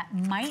option that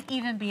might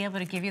even be able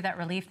to give you that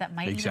relief that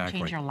might even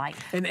change your life.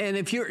 And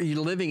if you're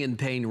living in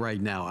pain right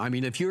now, I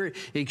mean, if you're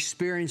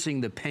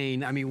experiencing the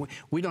pain, I mean,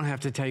 we don't have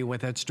to tell you what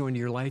that's doing to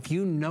your life.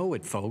 You know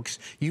it, folks.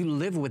 You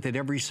live with it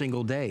every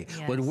single day.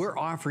 What we're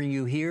offering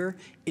you here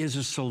is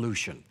a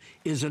solution,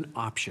 is an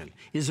option,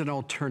 is an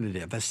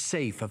alternative, a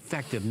safe,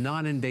 effective,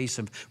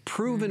 non-invasive,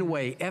 proven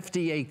way,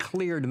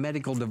 FDA-cleared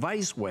medical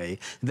device way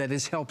that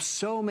has helped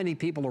so many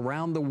people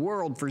around the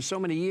world for so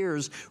many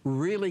years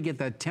really get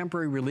that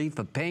temporary relief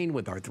of pain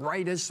with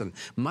arthritis and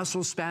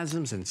muscle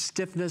spasms and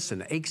stiffness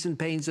and aches and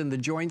pains in the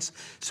joints.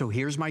 So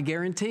here's my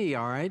guarantee,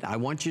 all right? I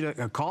want you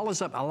to call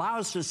us up, allow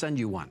us to send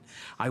you one.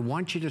 I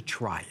want you to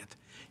try it.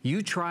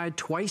 You try it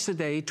twice a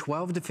day,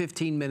 12 to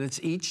 15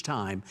 minutes each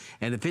time,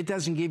 and if it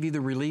doesn't give you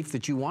the relief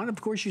that you want, of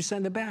course you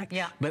send it back.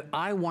 But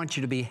I want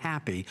you to be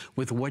happy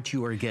with what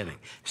you are getting.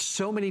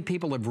 So many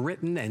people have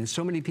written and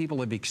so many people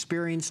have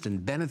experienced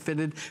and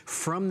benefited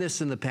from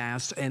this in the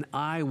past, and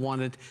I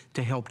wanted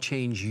to help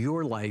change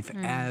your life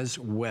as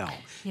well.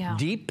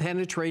 Deep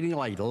penetrating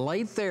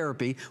light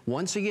therapy.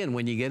 Once again,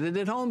 when you get it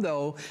at home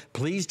though,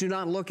 please do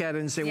not look at it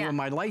and say, well,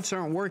 my lights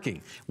aren't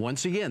working.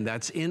 Once again,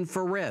 that's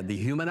infrared. The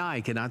human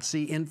eye cannot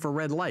see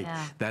infrared light.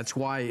 That's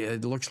why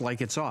it looks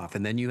like it's off.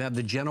 And then you have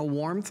the gentle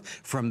warmth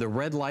from the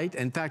red light.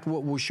 In fact,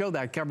 we'll show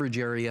that coverage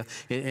area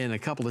in a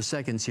couple of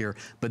seconds here.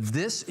 But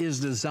this is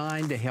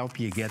designed to help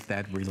you get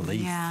that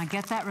relief.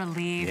 Get that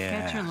relief,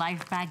 get your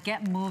life back,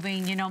 get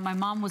moving. You know, my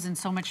mom was in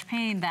so much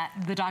pain that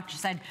the doctor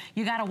said,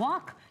 you gotta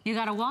walk. You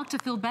gotta walk to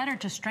feel better,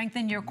 to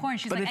strengthen your core. And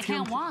she's like, I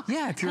can't walk.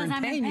 If you're in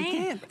pain, you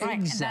can't.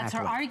 And that's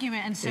her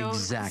argument. And so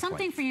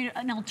something for you,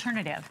 an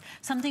alternative,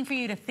 something for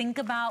you to think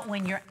about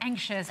when you're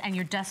anxious and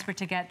you're desperate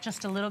to get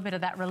just a little bit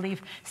of that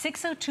relief.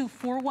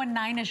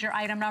 602-419 is your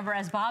item number.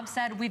 As Bob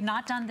said, we've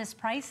not done this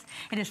price.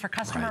 It is for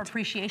Customer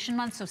Appreciation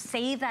Month, so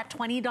save that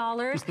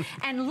 $20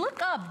 and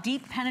look up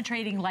deep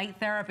penetrating light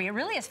therapy. It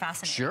really is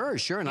fascinating.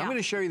 Sure. And I'm going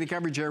to show you the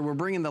coverage area. We're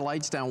bringing the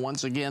lights down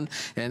once again,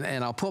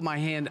 and I'll put my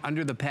hand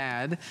under the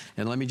pad,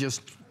 and let me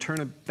just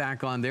turn it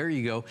back on. There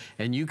you go.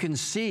 And you can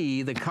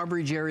see the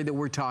coverage area that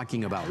we're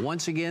talking about.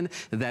 Once again,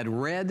 that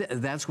red,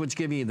 that's what's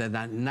giving you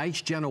that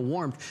nice gentle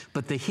warmth.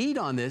 But the heat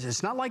on this,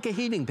 it's not like a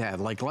heating pad.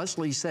 like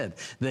Leslie said,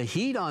 the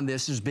heat on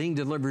this is being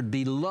delivered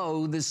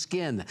below the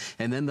skin.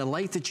 And then the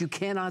light that you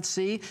cannot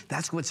see,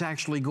 that's what's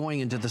actually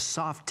going into the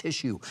soft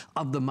tissue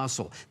of the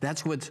muscle.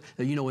 That's what's,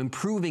 you know,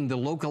 improving the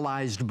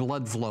localized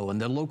blood flow and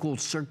the local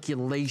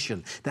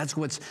circulation. That's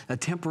what's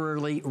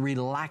temporarily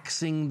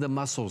relaxing the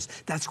muscles.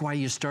 That's why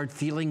you start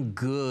feeling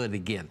good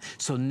again.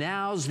 So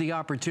now's the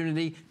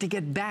opportunity to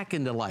get back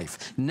into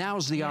life.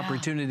 Now's the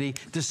opportunity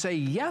to say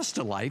yes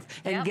to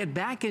life and get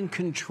back in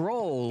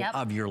control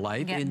of your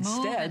life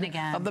instead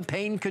of the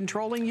pain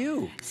controlling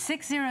you.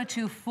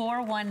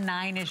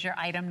 602419 is your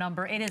item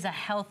number. It is a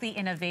healthy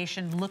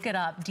innovation. Look it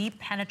up. Deep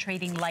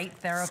penetrating light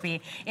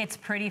therapy. It's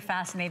pretty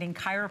fascinating.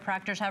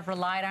 Chiropractors have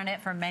relied on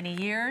it for many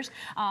years,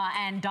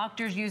 and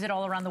doctors use it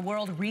all around the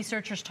world.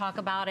 Researchers talk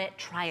about it.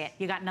 Try it.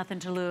 You got nothing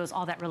to lose,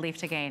 all that relief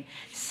to gain.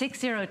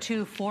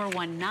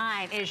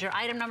 602419 is your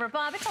item number.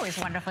 Bob, it's always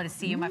wonderful to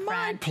see you, my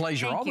friend. My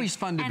pleasure. Always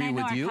fun to be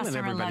with you and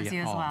everybody. Loves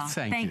you as well.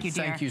 Thank you,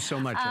 dear. Thank you so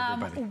much,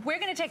 everybody. We're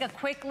going to take a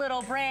quick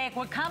little break.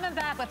 We're coming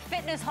back with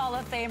Fitness Hall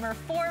of Famer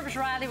Forbes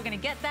Riley. We're going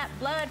to get that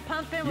blood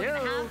pumping. We're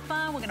going to have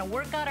fun. We're going to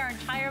work out our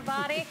entire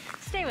body.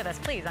 Stay with us,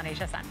 please, on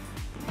HSN.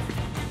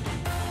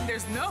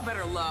 There's no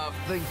better love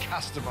than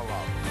customer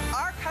love.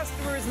 Our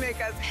customers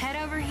make us head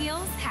over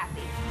heels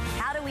happy.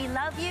 How do we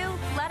love you?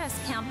 Let us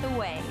count the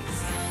ways.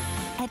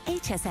 At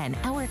HSN,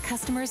 our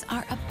customers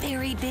are a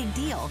very big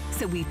deal,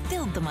 so we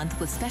filled the month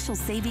with special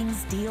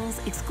savings, deals,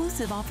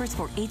 exclusive offers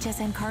for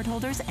HSN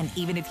cardholders, and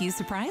even a few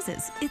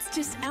surprises. It's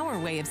just our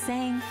way of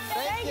saying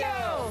thank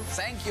you.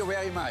 Thank you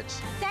very much.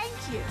 Thank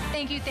you.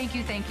 Thank you, thank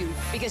you, thank you.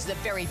 Because the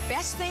very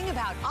best thing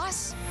about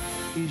us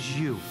is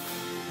you.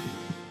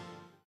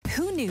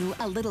 Who knew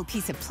a little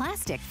piece of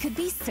plastic could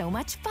be so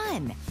much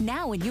fun?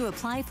 Now when you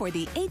apply for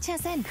the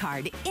HSN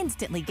card,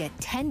 instantly get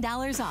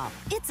 $10 off.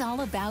 It's all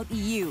about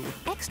you.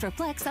 Extra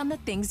flex on the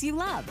things you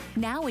love.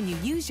 Now when you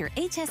use your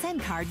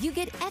HSN card, you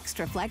get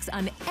extra flex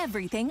on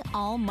everything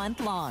all month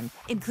long,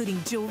 including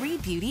jewelry,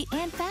 beauty,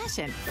 and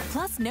fashion.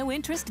 Plus no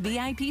interest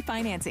VIP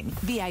financing,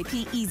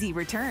 VIP easy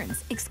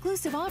returns,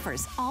 exclusive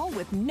offers, all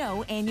with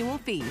no annual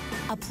fee.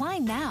 Apply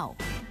now.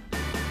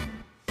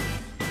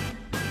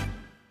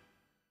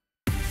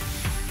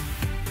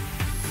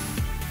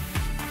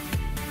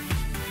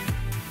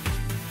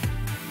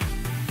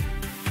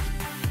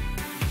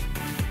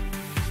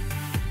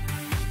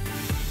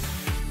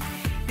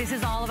 This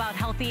is all about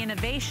healthy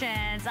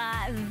innovations.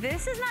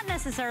 This is not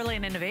necessarily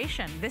an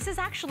innovation. This is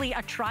actually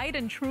a tried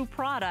and true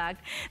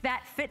product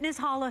that Fitness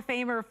Hall of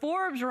Famer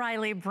Forbes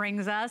Riley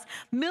brings us.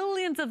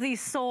 Millions of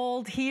these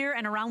sold here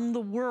and around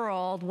the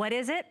world. What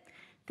is it?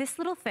 This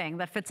little thing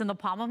that fits in the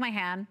palm of my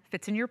hand,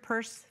 fits in your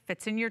purse,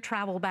 fits in your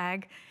travel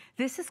bag.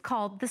 This is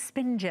called the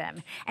Spin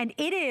Gym, and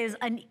it is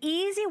an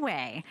easy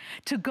way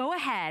to go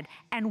ahead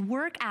and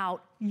work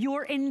out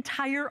your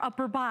entire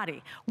upper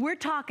body. We're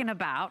talking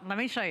about, let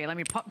me show you, let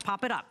me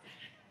pop it up.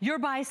 Your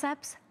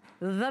biceps,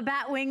 the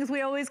bat wings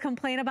we always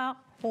complain about.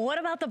 What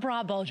about the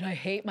bra bulge? I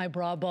hate my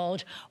bra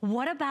bulge.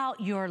 What about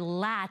your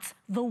lats,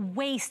 the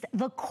waist,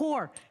 the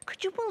core?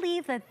 Could you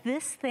believe that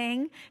this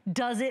thing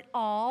does it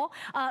all?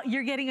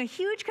 You're getting a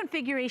huge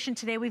configuration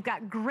today. We've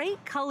got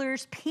great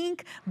colors,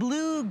 pink,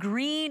 blue,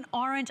 green,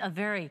 orange, a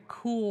very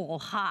cool,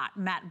 hot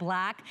matte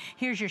black.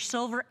 Here's your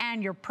silver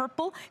and your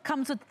purple.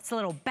 Comes with this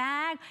little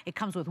bag. It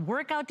comes with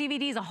workout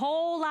DVDs, a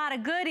whole lot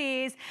of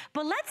goodies.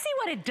 But let's see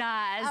what it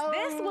does. Oh.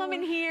 This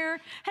woman here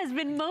has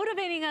been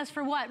motivating us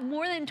for what,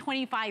 more than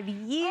 25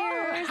 years.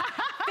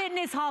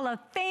 Fitness Hall of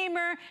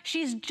Famer.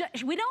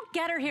 We don't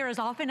get her here as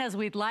often as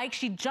we'd like.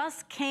 She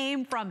just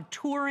came from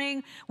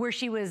touring where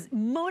she was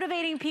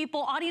motivating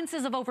people,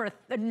 audiences of over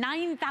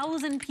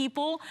 9,000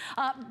 people,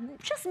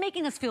 just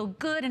making us feel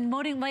good and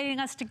motivating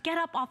us to get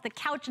up off the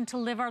couch and to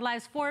live our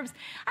lives. Forbes,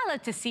 I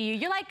love to see you.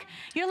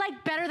 You're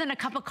like better than a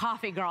cup of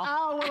coffee, girl.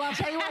 Oh, well, I'll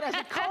tell you what, as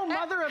a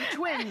co-mother of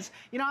twins,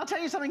 you know, I'll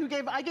tell you something.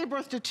 I gave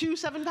birth to two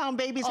 7-pound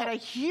babies, had a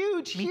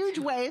huge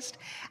waist,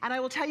 and I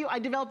will tell you,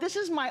 this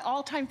is my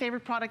all-time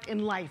favorite product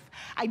in life.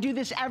 I do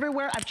this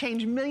everywhere. I've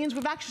changed millions.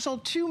 We've actually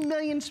sold 2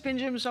 million Spin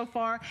Gyms so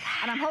far,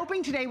 and I'm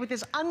hoping today with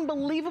this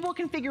unbelievable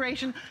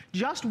configuration,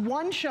 just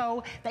one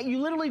show, that you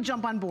literally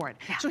jump on board.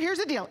 Yeah. So here's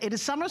the deal. It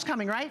is summer's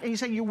coming, right? And you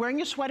say you're wearing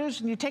your sweaters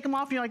and you take them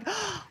off and you're like,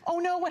 oh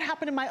no, what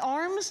happened to my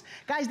arms?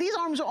 Guys, these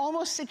arms are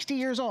almost 60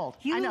 years old.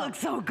 You look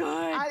so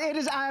good.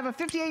 I have a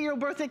 58-year-old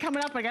birthday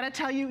coming up. I gotta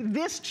tell you,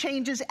 this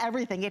changes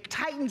everything. It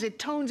tightens, it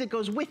tones, it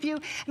goes with you.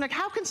 And like,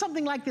 how can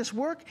something like this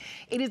work?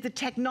 It is the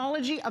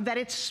technology of that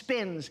it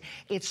spins.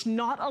 It's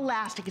not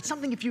elastic. It's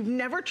something, if you've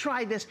never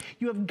tried this,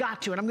 you have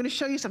got to. And I'm gonna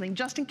show you something.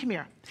 Justin, come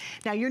here.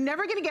 Now, you're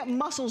never gonna get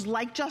muscles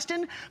like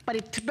Justin,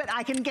 but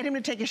I can get him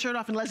to take his shirt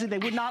off, and Leslie, they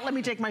would not let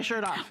me take my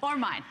shirt off. Or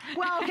mine.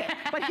 Well, okay,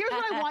 but here's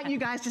what I want you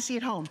guys to see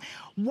at home.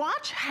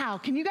 Watch how,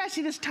 can you guys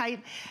see this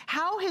tight?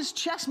 How his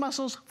chest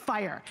muscles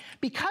fire.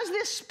 Because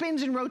this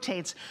spins and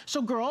rotates.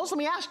 So girls, let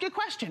me ask you a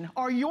question.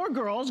 Are your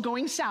girls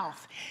going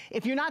south?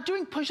 If you're not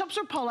doing push-ups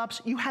or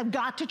pull-ups, you have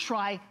got to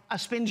try a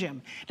spin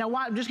gym. Now,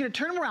 I'm just gonna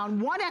turn them around.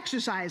 One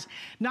exercise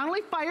not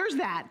only fires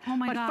that,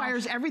 but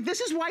fires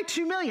this is why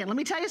 2 million. Let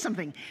me tell you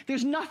something.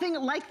 There's nothing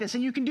like this,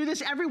 and you can do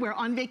this everywhere,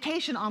 on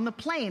vacation, on the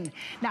plane.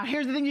 Now,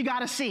 here's the thing you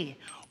gotta see.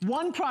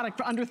 One product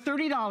for under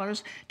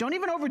 $30. Don't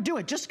even overdo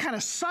it, just kind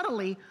of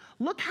subtly.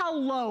 Look how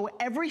low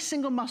every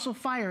single muscle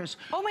fires.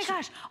 Oh my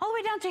gosh, all the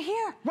way down to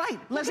here. Right,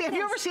 Leslie, have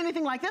you ever seen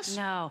anything like this?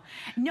 No,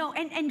 no,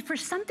 and for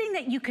something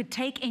that you could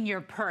take in your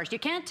purse, you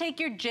can't take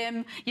your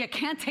gym, you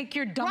can't take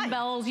your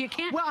dumbbells, you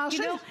can't, well, I'll you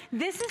know,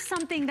 this is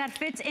something that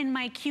fits in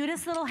my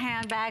cutest little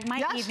handbag,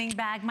 my evening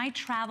bag, my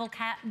travel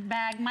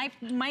bag,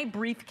 my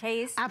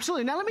briefcase.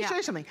 Absolutely, now let me show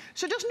you something.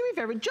 So just do me a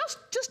favor,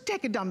 just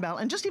take a dumbbell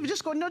and just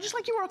go, no, just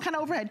like you were kind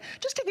of overhead,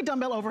 just take a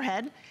dumbbell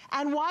overhead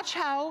and watch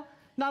how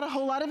not a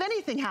whole lot of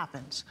anything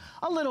happens.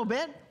 A little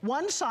bit,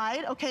 one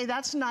side, okay,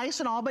 that's nice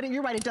and all, but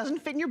you're right, it doesn't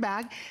fit in your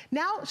bag.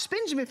 Now, spin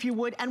gym if you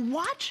would, and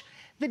watch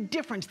the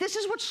difference. This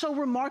is what's so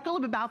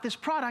remarkable about this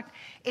product.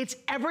 It's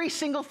every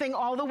single thing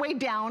all the way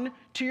down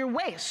to your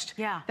waist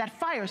that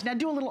fires. Now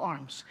do a little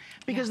arms.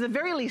 Because at the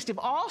very least, if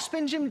all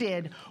Spin Gym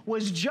did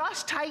was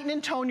just tighten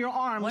and tone your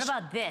arms. What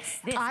about this?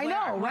 I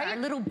know, right? Where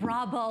a little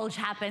bra bulge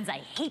happens. I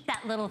hate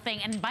that little thing.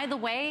 And by the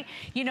way,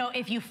 you know,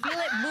 if you feel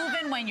it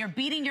moving when you're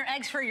beating your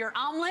eggs for your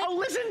omelet. Oh,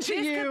 listen to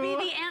you. This could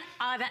be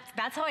the,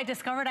 that's how I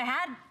discovered I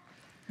had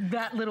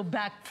that little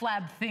back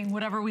flab thing,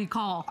 whatever we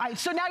call. All right,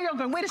 so now you're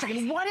going, wait a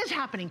second, what is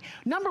happening?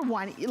 Number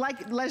one,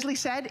 like Leslie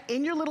said,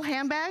 in your little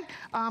handbag,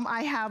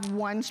 I have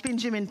one Spin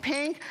Gym in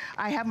pink.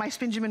 I have my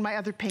Spin Gym in my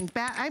other pink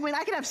bag. I mean,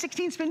 I could have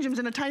 16 Spin Gyms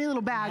in a tiny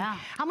little bag.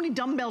 How many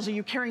dumbbells are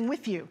you carrying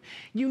with you?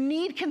 You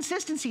need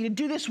consistency to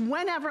do this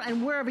whenever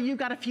and wherever you've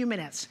got a few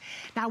minutes.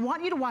 Now, I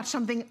want you to watch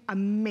something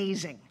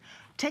amazing.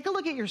 Take a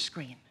look at your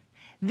screen.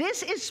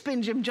 This is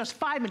Spin Gym, just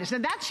 5 minutes. Now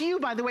that's you,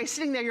 by the way,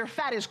 sitting there, your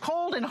fat is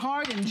cold and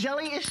hard and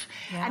jelly-ish.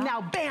 And now,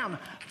 bam,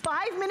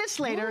 5 minutes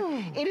later,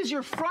 it is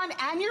your front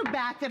and your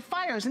back that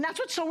fires. And that's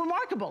what's so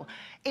remarkable.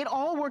 It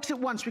all works at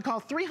once. We call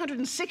it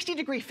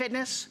 360-degree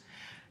fitness.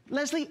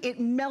 Leslie, it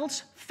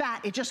melts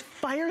fat. It just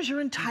fires your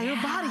entire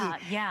body.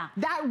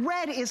 That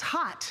red is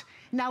hot.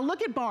 Now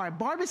look at Barb.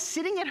 Barb is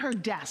sitting at her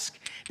desk.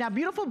 Now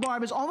beautiful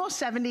Barb is almost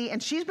 70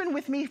 and she's been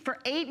with me for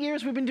 8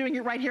 years. We've been doing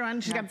it right here on,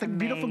 she's got the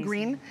beautiful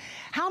green.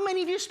 How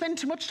many of you spend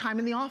too much time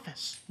in the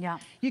office?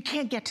 You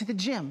can't get to the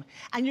gym.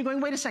 And you're going,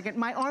 wait a second,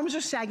 my arms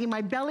are sagging,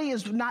 my belly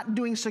is not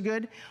doing so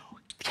good.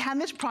 Can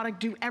this product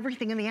do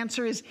everything? And the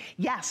answer is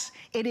yes.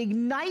 It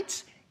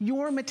ignites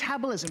your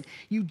metabolism.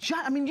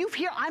 I mean,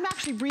 I'm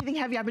actually breathing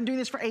heavy. I've been doing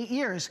this for 8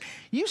 years.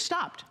 You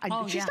stopped.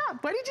 She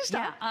stopped. Why did you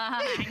stop?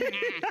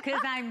 Because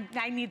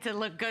I need to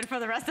look good for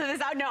the rest of this.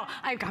 No,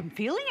 I'm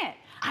feeling it.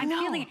 I'm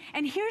feeling it.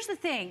 And here's the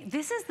thing.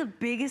 This is the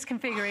biggest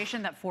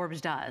configuration that Forbes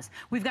does.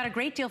 We've got a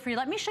great deal for you.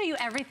 Let me show you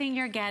everything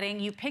you're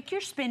getting. You pick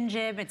your Spin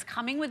Gym. It's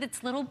coming with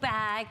its little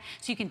bag,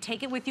 so you can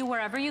take it with you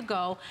wherever you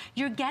go.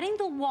 You're getting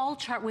the wall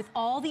chart with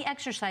all the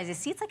exercises.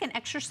 See, it's like an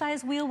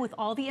exercise wheel with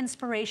all the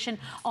inspiration,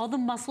 all the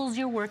muscles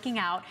you're working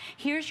out.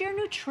 Here's your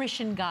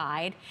nutrition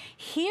guide.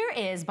 Here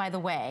is, by the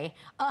way,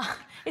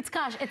 it's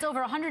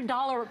over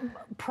 $100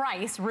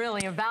 price,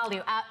 really, of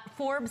value at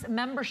Forbes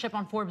membership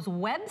on Forbes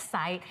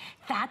website.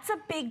 That's a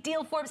big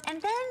deal, Forbes.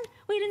 And then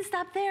we didn't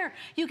stop there.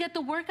 You get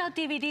the workout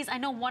DVDs. I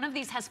know one of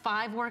these has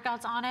 5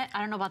 workouts on it. I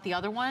don't know about the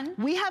other one.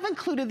 We have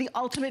included the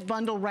ultimate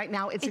bundle right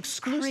now. It's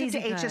exclusive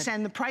to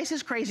HSN. The price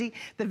is crazy.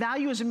 The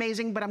value is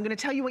amazing, but I'm gonna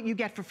tell you what you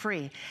get for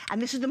free.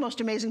 And this is the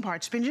most amazing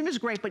part. Spin Gym is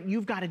great, but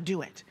you've got to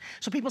do it.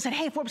 So people said,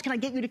 hey, Forbes, can I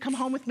get you to come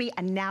home with me?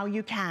 And now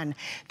you can.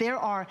 There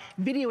are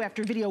video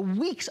after video,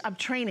 weeks of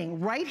training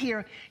right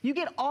here. You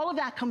get all of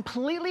that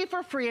completely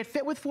for free at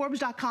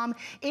fitwithforbes.com.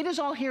 It is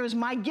all here as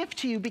my gift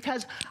to you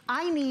because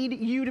I need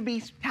you to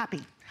be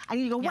happy. I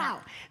need to go,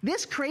 wow,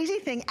 this crazy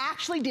thing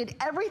actually did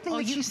everything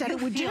that she said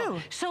it would do.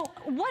 So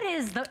what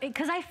is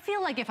because I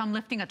feel like if I'm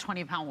lifting a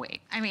 20-pound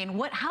weight, I mean,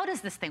 how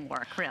does this thing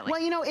work, really? Well,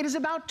 you know, it is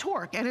about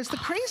torque, and it's the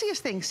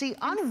craziest thing. See,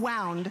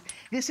 unwound,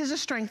 this is a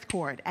strength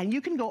cord, and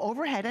you can go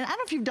overhead, and I don't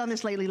know if you've done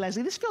this lately,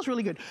 Leslie, this feels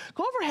really good.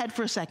 Go overhead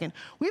for a second.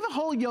 We have a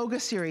whole yoga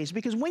series,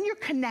 because when you're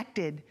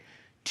connected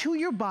to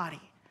your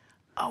body,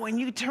 and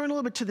you turn a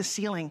little bit to the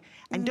ceiling,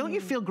 and don't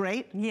you feel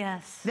great?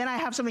 Yes. Then I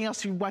have something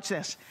else to watch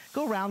this.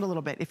 Go around a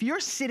little bit. If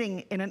you're sitting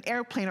in an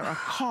airplane or a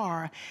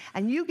car,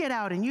 and you get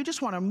out and you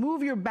just want to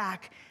move your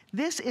back,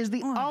 this is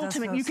the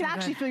ultimate. You can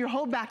actually feel your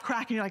whole back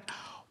crack, and you're like,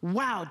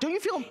 wow, don't you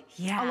feel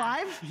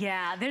alive?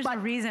 Yeah, there's a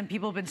reason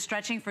people have been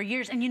stretching for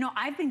years. And you know,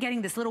 I've been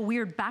getting this little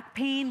weird back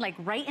pain, like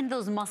right in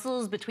those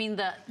muscles between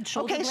the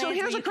shoulder blades. Okay, so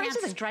here's a crazy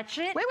thing. Stretch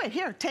it. Wait,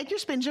 here, take your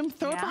Spin Gym,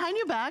 throw it behind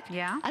your back,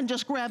 and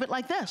just grab it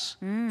like this.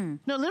 No,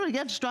 literally,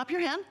 just drop your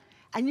hand,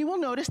 and you will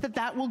notice that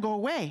that will go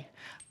away.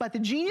 But the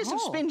genius of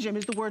Spin Gym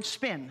is the word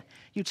spin.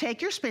 You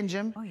take your Spin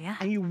Gym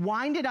and you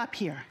wind it up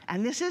here.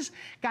 And this is,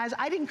 guys,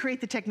 I didn't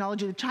create the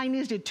technology. The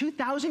Chinese did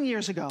 2,000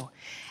 years ago.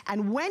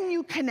 And when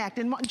you connect,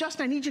 and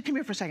Justin, I need you to come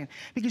here for a second,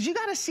 because you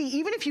gotta see,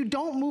 even if you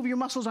don't move your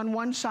muscles on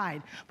one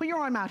side, put your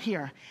arm out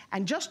here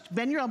and just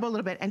bend your elbow a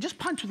little bit and just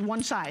punch with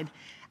one side.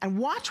 And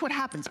watch what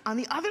happens. On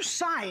the other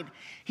side,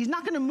 he's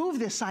not gonna move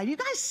this side. You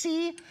guys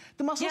see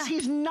the muscles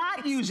he's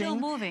not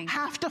using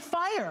have to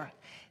fire.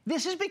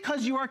 This is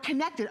because you are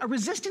connected. A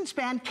resistance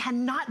band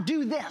cannot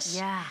do this.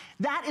 Yeah.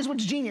 That is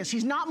what's genius.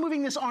 He's not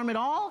moving this arm at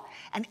all,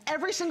 and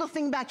every single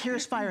thing back here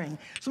is firing.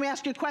 So let me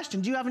ask you a question.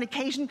 Do you have an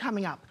occasion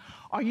coming up?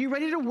 Are you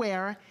ready to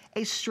wear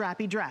a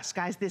strappy dress?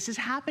 Guys, this is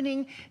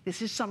happening.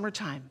 This is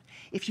summertime.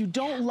 If you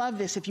don't love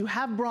this, if you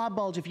have bra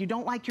bulge, if you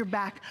don't like your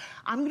back,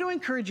 I'm going to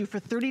encourage you for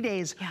 30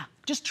 days.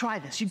 Just try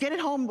this. You get it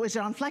home. Is it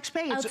on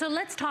FlexPay? So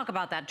let's talk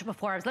about that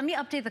before. Let me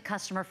update the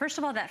customer. First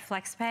of all, that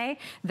FlexPay,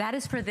 that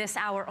is for this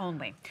hour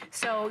only.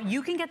 So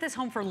you can get this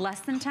home for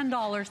less than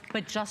 $10,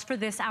 but just for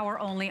this hour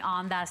only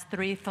on that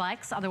 3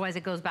 Flex. Otherwise,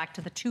 it goes back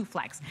to the 2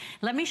 Flex.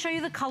 Let me show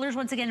you the colors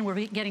once again.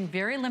 We're getting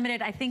very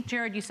limited. I think,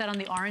 Jared, you said on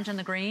the orange and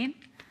the green.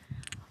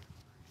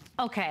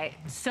 Okay,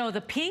 so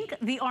the pink,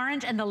 the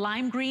orange, and the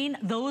lime green,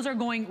 those are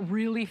going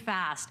really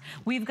fast.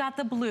 We've got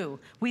the blue,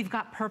 we've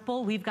got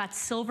purple, we've got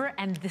silver,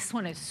 and this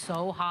one is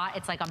so hot.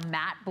 It's like a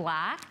matte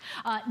black.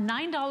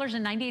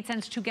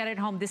 $9.98 to get it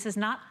home. This is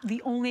not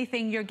the only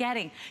thing you're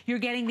getting. You're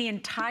getting the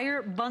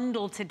entire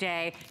bundle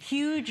today.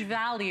 Huge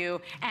value,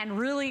 and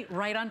really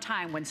right on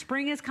time. When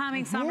spring is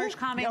coming, summer's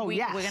coming,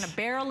 we're gonna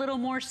bear a little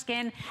more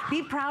skin.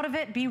 Be proud of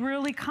it, be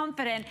really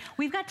confident.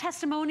 We've got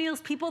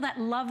testimonials, people that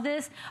love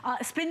this.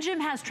 Spin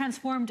Gym has transformed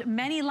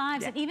many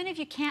lives, and even if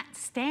you can't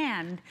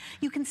stand,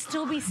 you can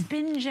still be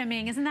spin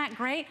gymming. Isn't that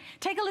great?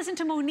 Take a listen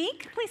to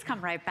Monique. Please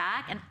come right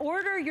back and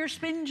order your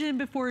Spin Gym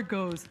before it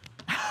goes.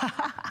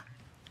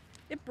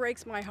 It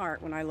breaks my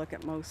heart when I look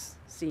at most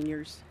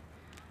seniors.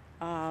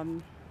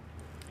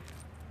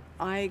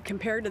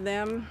 Compared to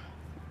them,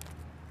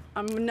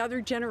 I'm another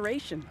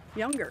generation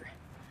younger,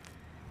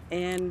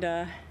 and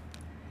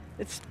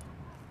it's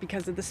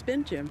because of the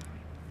Spin Gym.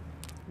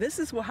 This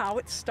is how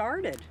it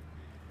started.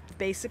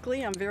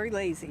 Basically, I'm very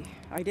lazy.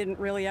 I didn't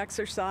really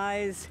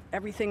exercise.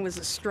 Everything was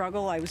a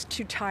struggle. I was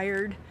too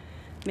tired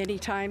many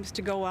times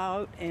to go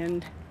out,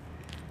 and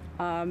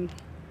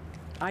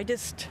I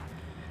just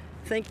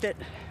think that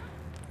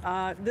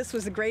this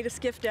was the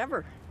greatest gift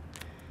ever.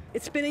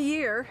 It's been a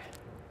year,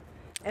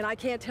 and I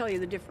can't tell you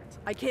the difference.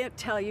 I can't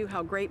tell you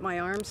how great my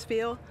arms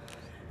feel.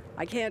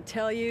 I can't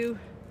tell you,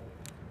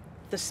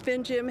 the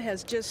Spin Gym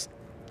has just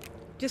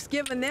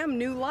given them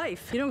new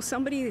life. You know,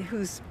 somebody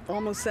who's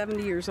almost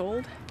 70 years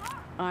old,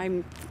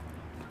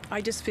 I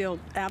just feel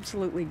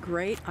absolutely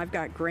great. I've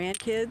got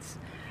grandkids.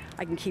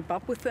 I can keep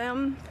up with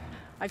them.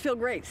 I feel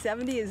great.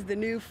 70 is the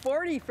new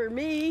 40 for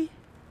me.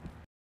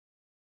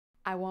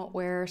 I won't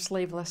wear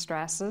sleeveless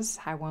dresses.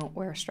 I won't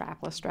wear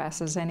strapless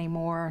dresses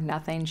anymore.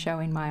 Nothing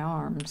showing my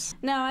arms.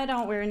 No, I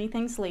don't wear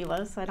anything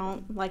sleeveless. I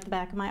don't like the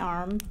back of my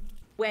arm.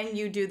 When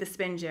you do the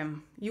Spin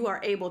Gym, you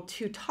are able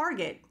to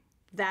target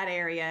that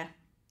area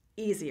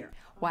easier.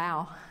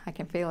 Wow, I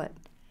can feel it.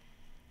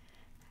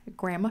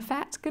 Grandma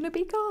fat's gonna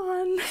be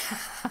gone.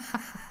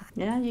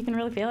 Yeah, you can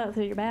really feel it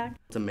through your back.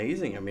 It's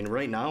amazing. I mean,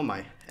 right now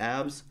my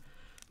abs,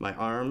 my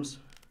arms,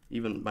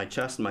 even my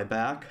chest and my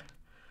back,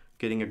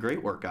 getting a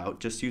great workout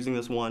just using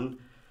this one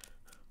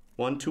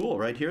tool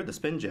right here, the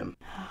Spin Gym.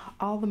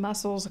 All the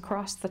muscles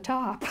across the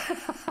top.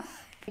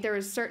 There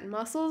was certain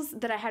muscles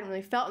that I hadn't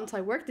really felt until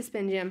I worked the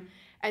Spin Gym,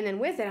 and then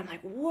with it I'm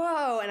like,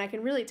 whoa, and I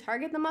can really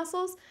target the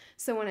muscles,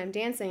 so when I'm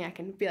dancing I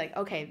can be like,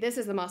 okay, this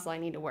is the muscle I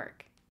need to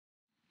work.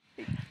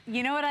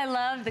 You know what I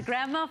love? The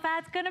grandma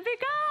fat's gonna be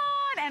gone.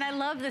 And I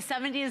love the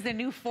 70 is the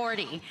new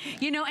 40.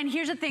 You know, and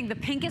here's the thing, the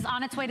pink is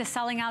on its way to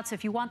selling out, so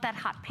if you want that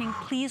hot pink,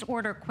 please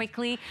order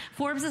quickly.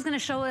 Forbes is gonna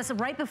show us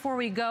right before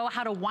we go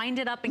how to wind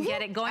it up and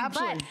get it going.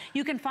 Absolutely. But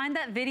you can find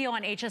that video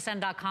on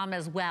hsn.com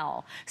as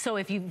well. So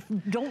if you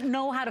don't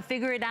know how to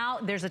figure it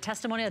out, there's a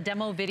testimonial, a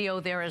demo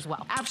video there as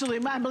well.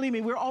 Absolutely, and believe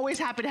me, we're always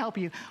happy to help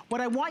you. What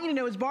I want you to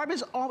know is Barb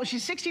is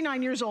she's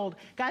 69 years old.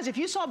 Guys, if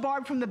you saw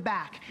Barb from the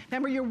back,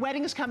 remember your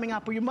wedding is coming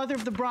up, or your mother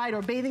of the bride,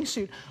 or bathing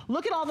suit,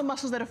 look at all the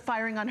muscles that are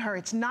firing on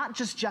her. It's not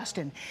just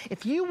Justin.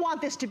 If you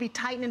want this to be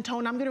tight and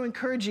toned, I'm going to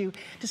encourage you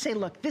to say,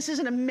 look, this is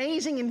an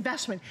amazing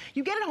investment.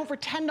 You get it home for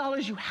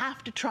 $10, you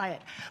have to try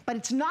it. But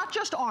it's not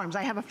just arms.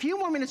 I have a few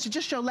more minutes to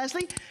just show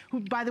Leslie, who,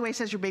 by the way,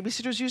 says your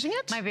babysitter's using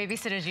it. My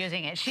babysitter's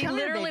using it. She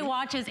literally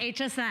watches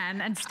HSN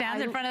and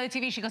stands in front of the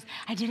TV. She goes,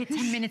 I did it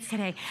 10 minutes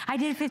today. I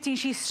did it 15.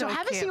 She's so cute.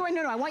 have a seat right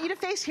now. No, I want you to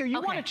face here.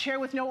 You want a chair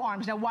with no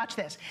arms. Now watch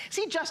this.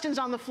 See, Justin's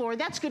on the floor.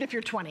 That's good if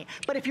you're 20.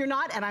 But if you're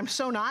not, and I'm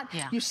so not,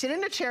 you sit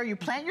in a chair, you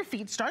plant your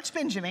feet, start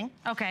spin gymming.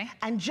 Okay.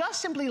 And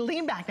just simply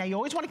lean back. Now, you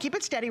always want to keep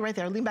it steady right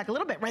there. Lean back a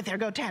little bit. Right there.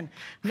 Go 10,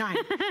 9.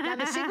 Now,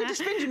 the secret to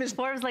spin gym is...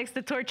 Forbes likes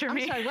to torture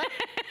me. I'm sorry, what?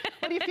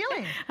 What are you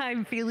feeling?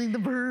 I'm feeling the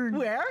burn.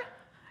 Where?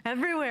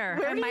 Everywhere.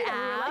 Where and do my you,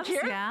 abs, like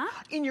here? yeah.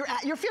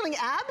 You're feeling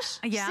abs?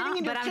 Yeah, Sitting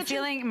in your but I'm kitchen?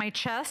 feeling my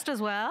chest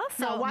as well.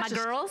 So my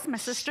girls, my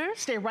sisters.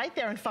 Stay right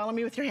there and follow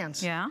me with your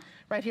hands. Yeah.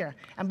 Right here.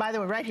 And by the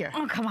way, right here.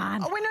 Oh, come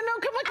on. Oh, wait, no,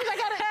 come on, because I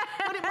got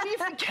it. What do you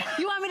think?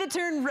 You want me to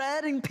turn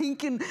red and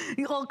pink and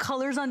all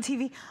colors on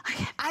TV?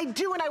 I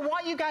do, and I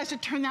want you guys to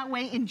turn that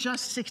way in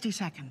just 60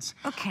 seconds.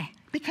 Okay.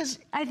 Because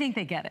I think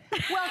they get it.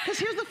 Well, because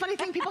here's the funny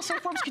thing. People say,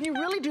 Forbes, can you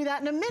really do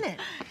that in a minute?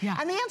 Yeah.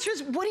 And the answer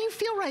is, what do you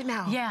feel right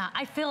now? Yeah,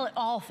 I feel it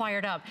all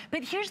fired up.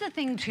 But here's the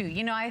thing, too.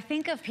 You know, I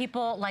think of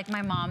people like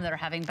my mom that are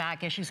having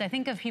back issues. I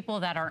think of people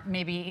that are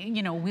maybe,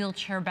 you know,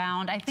 wheelchair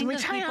bound. I think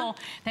of people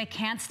that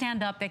can't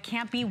stand up, that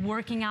can't be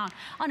working out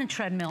on a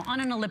treadmill, on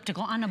an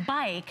elliptical, on a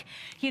bike.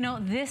 You know,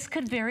 this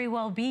could very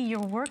well be your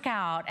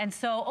workout. And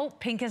so, oh,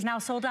 pink is now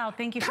sold out.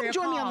 Thank you for your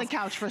calls. Come join me on the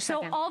couch for a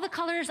second. So all the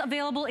colors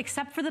available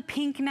except for the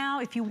pink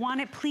now. If you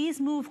want it, please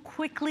move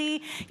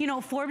quickly. You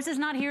know, Forbes is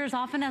not here as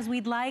often as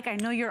we'd like. I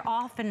know you're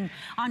off and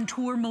on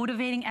tour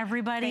motivating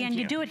everybody, and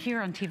you do it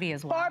here on TV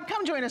as well. Barb,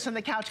 come join us on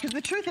the couch, because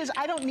the truth is,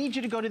 I don't need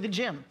you to go to the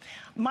gym.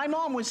 My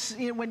mom was,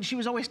 you know, when she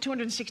was always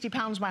 260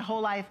 pounds my whole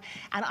life,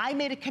 and I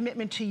made a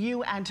commitment to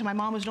you and to my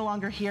mom who's no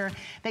longer here,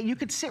 that you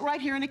could sit right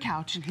here on the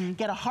couch,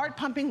 get a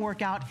heart-pumping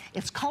workout.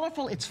 It's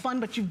colorful, it's fun,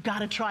 but you've got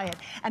to try it.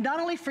 And not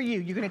only for you,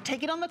 you're going to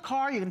take it on the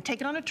car, you're going to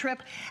take it on a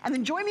trip, and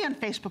then join me on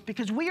Facebook,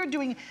 because we are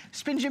doing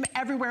Spin Gym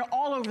everywhere,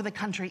 all over the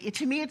country.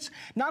 To me, it's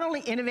not only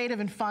innovative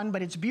and fun,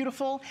 but it's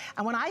beautiful.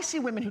 And when I see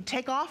women who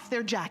take off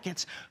their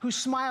jackets, who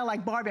smile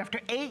like Barbie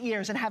after 8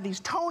 years and have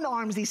these toned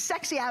arms, these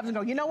sexy abs, and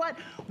go, you know what?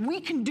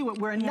 We can do it.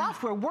 We're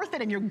enough. We're worth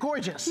it, and you're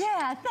gorgeous.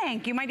 Yeah,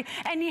 thank you.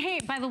 And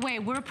hey, by the way,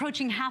 we're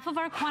approaching half of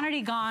our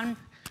quantity gone.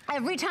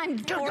 Every time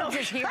Forbes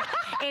is here,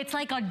 it's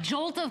like a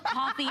jolt of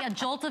coffee, a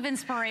jolt of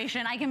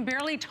inspiration. I can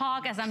barely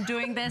talk as I'm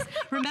doing this.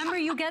 Remember,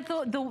 you get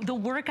the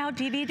workout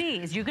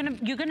DVDs.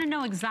 You're gonna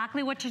know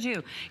exactly what to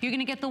do. You're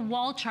gonna get the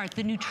wall chart,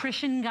 the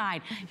nutrition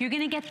guide. You're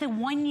gonna get the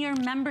 1-year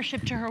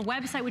membership to her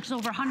website, which is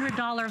over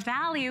 $100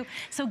 value.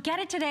 So get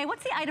it today.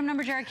 What's the item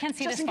number, Jared? I can't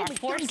see this far.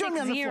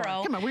 460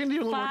 Come on, we're gonna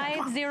do a little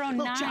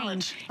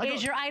 509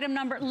 is your item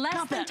number.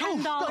 Less than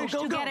 $10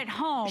 to get it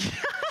home.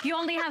 You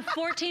only have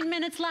 14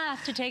 minutes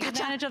left to take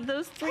advantage of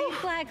those 3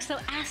 flags, so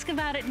ask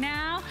about it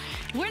now.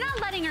 We're not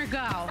letting her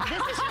go.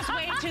 This is just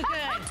way too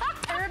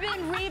good.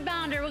 Urban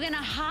Rebounder. We're gonna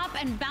hop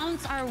and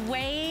bounce our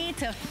way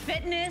to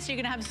fitness. You're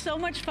gonna have so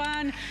much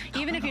fun,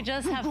 even if you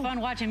just have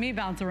fun watching me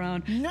bounce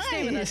around. Nice.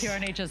 Stay with us here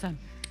on HSN.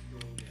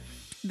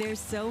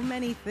 There's so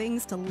many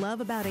things to love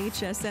about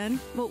HSN,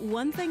 but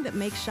one thing that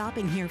makes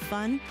shopping here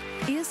fun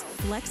is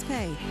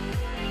FlexPay.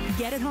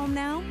 Get it home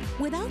now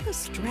without the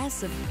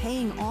stress of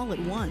paying all at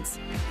once.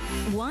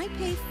 Why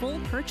pay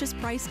full purchase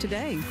price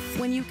today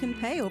when you can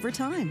pay over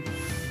time?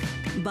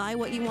 Buy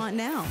what you want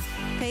now,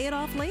 pay it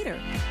off later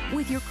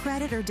with your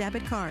credit or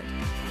debit card.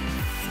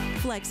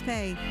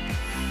 FlexPay.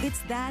 It's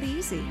that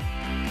easy.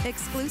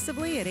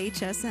 Exclusively at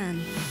HSN.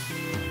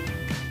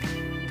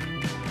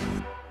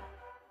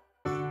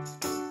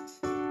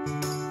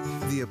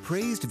 The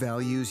appraised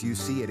values you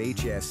see at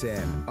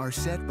HSN are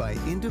set by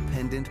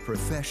independent,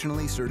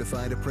 professionally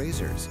certified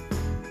appraisers.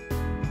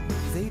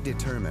 They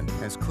determine,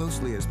 as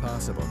closely as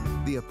possible,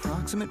 the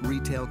approximate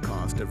retail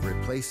cost of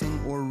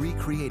replacing or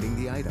recreating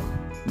the item,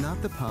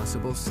 not the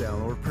possible sell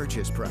or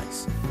purchase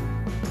price.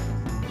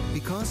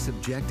 Because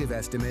subjective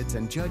estimates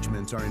and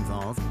judgments are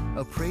involved,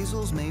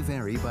 appraisals may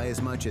vary by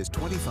as much as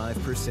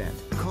 25%.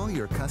 Call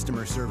your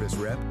customer service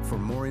rep for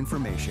more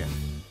information.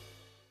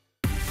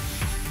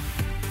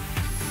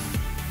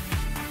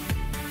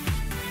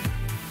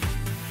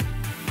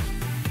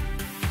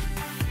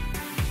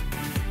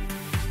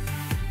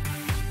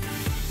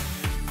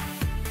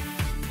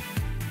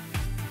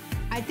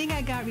 I think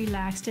I got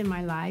relaxed in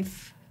my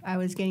life. I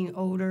was getting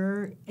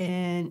older,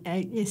 and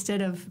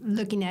instead of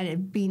looking at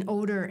it being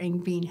older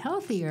and being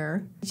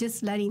healthier,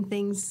 just letting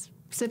things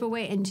slip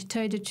away. And to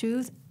tell you the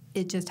truth,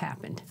 it just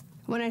happened.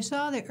 When I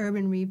saw the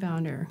Urban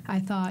Rebounder, I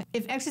thought,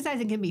 if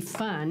exercising can be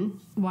fun,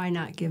 why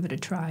not give it a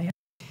try?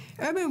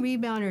 Urban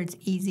Rebounder is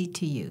easy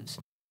to use.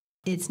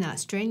 It's not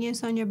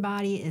strenuous on your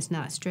body, it's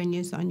not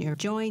strenuous on your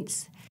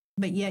joints,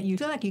 but yet you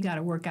feel like you got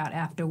to work out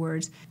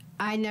afterwards.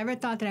 I never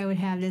thought that I would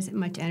have this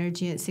much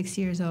energy at 6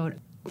 years old.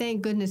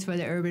 Thank goodness for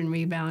the Urban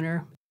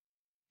Rebounder.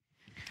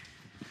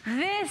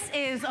 This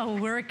is a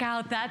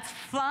workout that's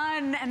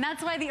fun, and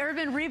that's why the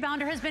Urban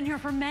Rebounder has been here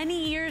for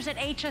many years at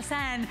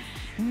HSN.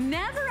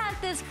 Never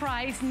at this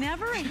price,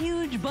 never a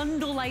huge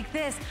bundle like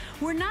this.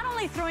 We're not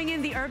only throwing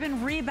in the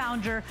Urban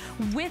Rebounder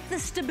with the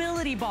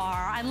stability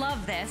bar. I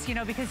love this, you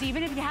know, because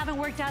even if you haven't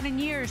worked out in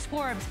years,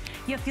 Forbes,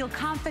 you feel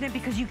confident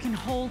because you can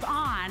hold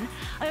on.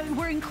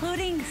 We're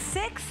including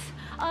 6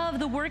 of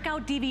the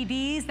workout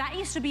DVDs, that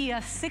used to be a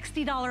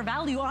 $60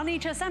 value on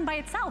HSN by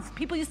itself.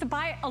 People used to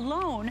buy it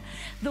alone.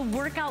 The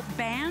workout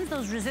bands,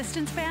 those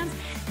resistance bands,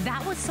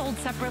 that was sold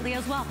separately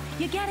as well.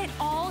 You get it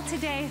all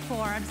today,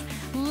 Forbes.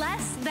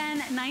 Less than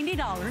 $90,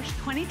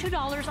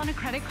 $22 on a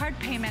credit card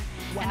payment.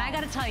 Wow. And I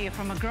gotta tell you,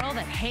 from a girl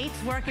that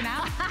hates working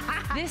out,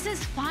 this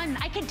is fun.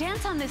 I could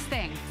dance on this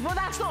thing. Well,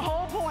 that's the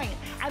whole point.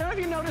 I don't know if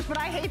you noticed, but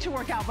I hate to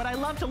work out, but I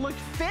love to look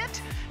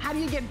fit. How do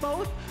you get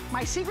both?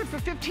 My secret for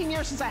 15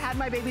 years since I had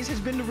my babies has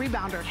been the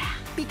rebounder.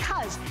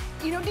 Because,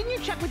 you know, didn't you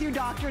check with your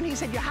doctor and he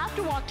said you have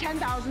to walk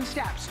 10,000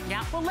 steps?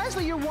 Yeah. Well,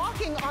 Leslie, you're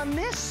walking on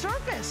this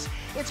surface.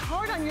 It's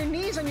hard on your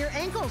knees, on your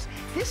ankles.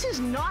 This is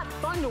not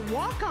fun to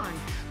walk on.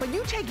 But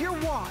you take your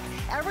walk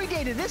every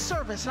day to this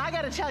surface, and I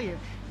gotta tell you,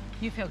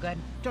 you feel good.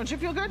 Don't you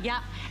feel good?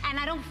 Yeah, and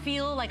I don't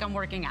feel like I'm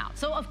working out.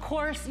 So of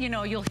course, you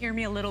know, you'll hear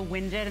me a little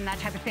winded and that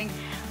type of thing,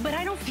 but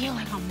I don't feel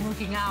like I'm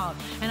working out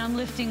and I'm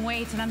lifting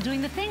weights and I'm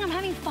doing the thing. I'm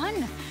having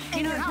fun.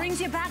 You know, it brings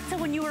you back to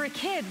when you were a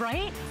kid,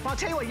 right? Well, I'll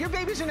tell you what, your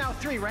babies are now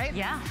 3, right?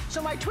 Yeah.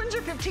 So my twins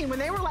are 15. When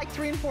they were like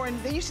 3 and 4,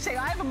 and they used to say,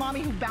 I have a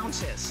mommy who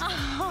bounces.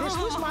 Oh. This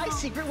was my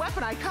secret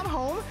weapon. I'd come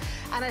home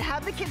and I'd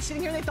have the kids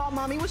sitting here and they thought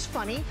mommy was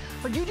funny,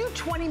 but you do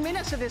 20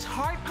 minutes of this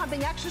heart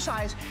pumping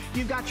exercise,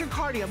 you've got your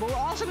cardio. But we're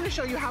also gonna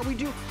show you how we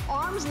do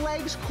arms,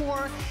 legs,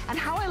 core, and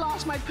how I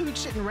lost my pooch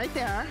sitting right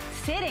there.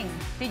 Sitting.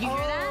 Did you hear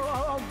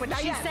that? But not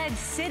she yet. said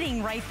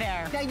sitting right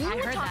there. Now, you I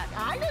were heard that.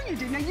 I know you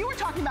did. Now, you were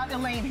talking about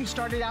Elaine, who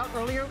started out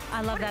earlier.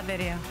 I love that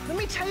video. Let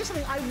me tell you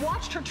something. I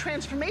watched her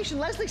transformation.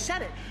 Leslie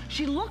said it.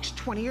 She looks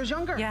 20 years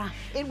younger. Yeah.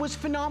 It was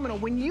phenomenal.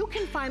 When you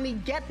can finally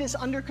get this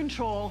under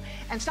control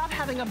and stop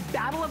having a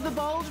battle of the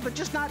bulge, but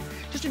just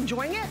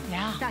enjoying it.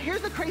 Yeah. Now,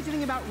 here's the crazy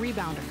thing about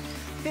Rebounder.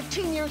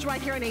 15 years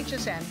right here on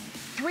HSN.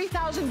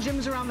 3,000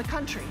 gyms around the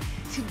country.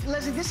 See,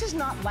 Leslie, this is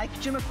not like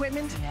gym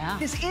equipment. Yeah.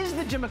 This is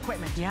the gym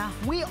equipment. Yeah.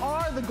 We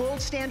are the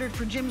gold standard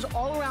for gyms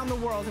all around the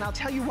world, and I'll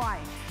tell you why.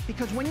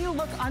 Because when you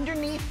look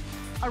underneath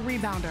a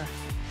Rebounder,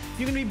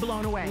 you're gonna be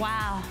blown away.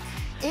 Wow.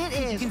 It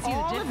is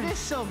all of this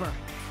silver.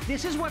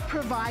 This is what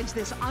provides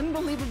this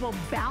unbelievable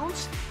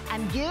bounce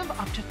and give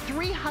up to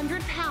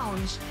 300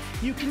 pounds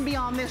you can be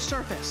on this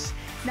surface.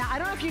 Now, I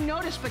don't know if you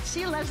noticed, but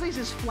see, Leslie's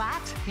is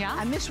flat.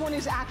 Yeah. And this one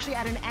is actually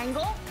at an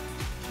angle.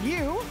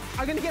 You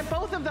are gonna get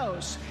both of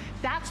those.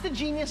 That's the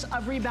genius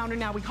of Rebounder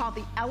now. We call it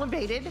the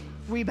elevated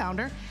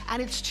Rebounder,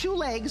 and it's 2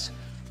 legs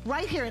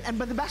right here.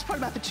 But the best part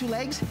about the 2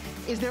 legs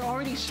is they're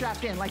already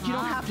strapped in. Like, you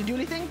don't have to do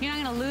anything. You're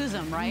not gonna lose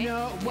them, right?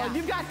 No, well, yeah.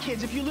 You've got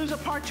kids. If you lose a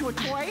part to a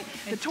toy,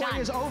 the toy done.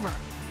 is over.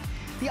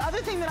 The other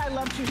thing that I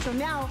love too, so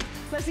now,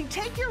 Leslie,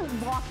 take your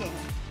walking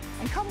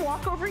and come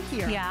walk over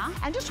here. Yeah.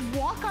 And just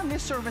walk on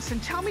this surface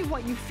and tell me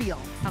what you feel.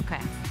 Okay.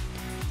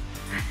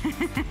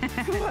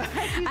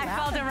 I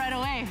felt it right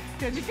away.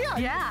 Did you feel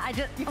it? Yeah,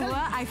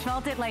 I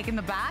felt it like in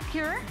the back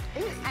here.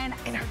 And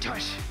in her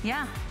tush.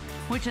 Yeah,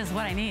 which is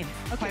what I need,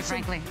 quite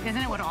frankly.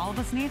 Isn't it what all of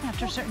us need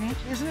after a certain age?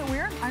 Isn't it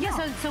weird? I know.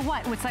 So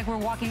what? It's like we're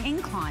walking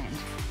inclined.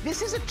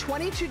 This is a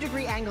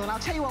 22-degree angle, and I'll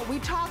tell you what, we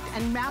talked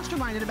and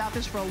masterminded about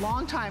this for a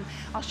long time.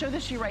 I'll show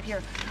this to you right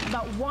here,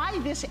 about why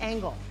this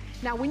angle.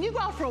 Now, when you go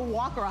out for a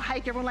walk or a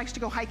hike, everyone likes to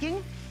go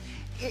hiking.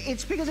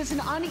 It's because it's an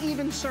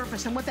uneven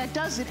surface, and what that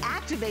does, it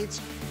activates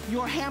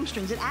your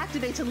hamstrings. It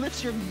activates and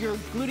lifts your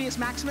gluteus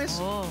maximus,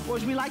 or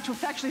as we like to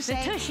affectionately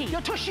say, tushy.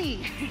 Your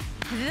tushy.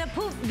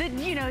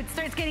 You know, it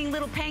starts getting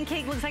little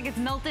pancake, looks like it's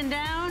melting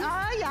down.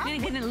 Yeah.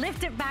 You're gonna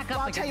lift it back up. Well,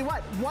 I'll tell you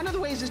what, one of the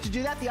ways is to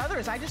do that. The other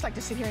is I just like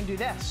to sit here and do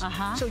this.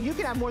 So you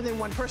can have more than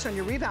one person on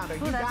your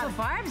rebounder. Ooh, you that's got what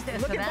Barb's doing.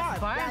 Look So at that's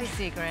Barb. Barb's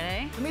secret,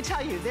 eh? Let me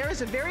tell you, there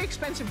is a very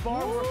expensive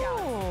bar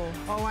workout.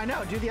 Oh, I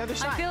know. Do the other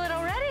side. I feel it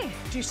already.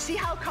 Do you see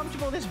how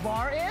comfortable this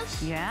bar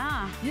is?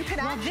 Yeah. You can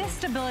actually. This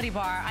stability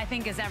bar, I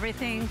think, is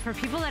everything for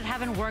people that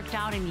haven't worked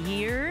out in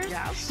years.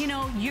 Yes. You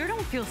know, you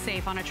don't feel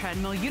safe on a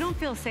treadmill. You don't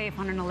feel safe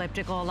on an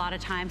elliptical a lot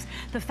of times.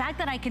 The fact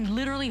that I can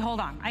literally hold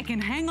on, I can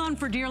hang on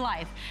for dear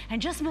life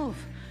and just move.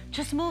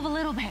 Just move a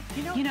little bit.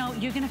 You know,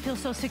 you're gonna feel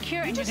so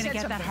secure and you're gonna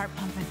get that heart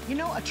pumping. You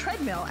know, a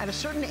treadmill at a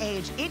certain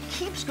age, it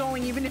keeps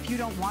going even if you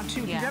don't want to.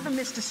 If you've ever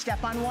missed a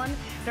step on one,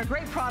 they're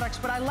great products,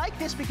 but I like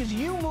this because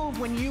you move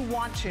when you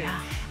want to. Yeah.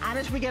 And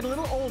as we get a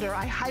little older,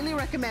 I highly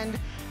recommend,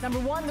 number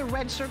 1, the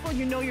red circle,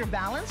 you know your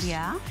balance.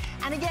 Yeah.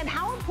 And again,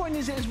 how important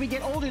is it as we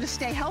get older to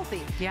stay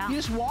healthy? Yeah. You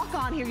just walk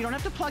on here, you don't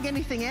have to plug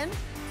anything in,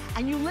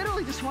 and you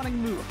literally just want to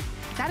move.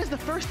 That is the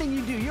first thing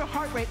you do. Your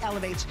heart rate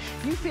elevates.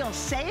 You feel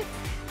safe.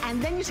 And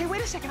then you say,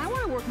 wait a second, I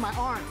want to work my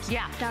arms.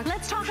 Yeah,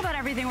 let's talk about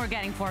everything we're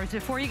getting for us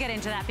before you get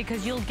into that,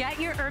 because you'll get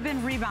your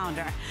Urban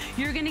Rebounder.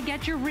 You're gonna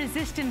get your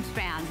resistance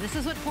bands. This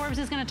is what Forbes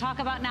is gonna talk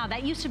about now.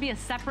 That used to be a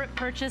separate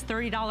purchase,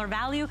 $30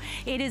 value.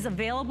 It is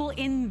available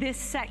in this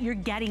set. You're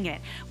getting it.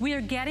 We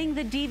are getting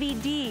the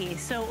DVD,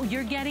 so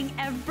you're getting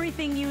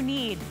everything you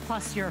need,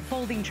 plus your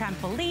folding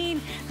trampoline,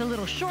 the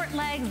little short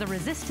legs, the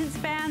resistance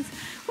bands.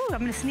 Ooh, I'm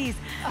gonna sneeze.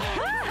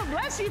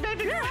 Bless you,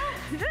 baby girl.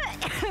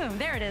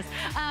 There it is.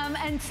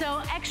 And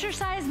so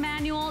exercise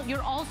manual.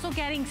 You're also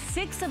getting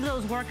 6 of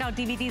those workout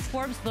DVDs,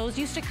 Forbes. Those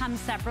used to come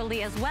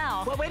separately as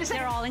well. Well, wait a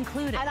second. They're all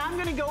included. And I'm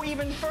gonna go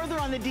even further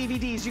on the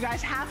DVDs. You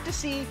guys have to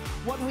see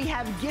what we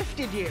have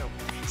gifted you.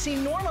 See,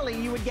 normally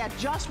you would get,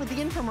 just with the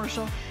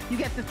infomercial, you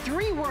get the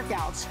 3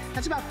 workouts.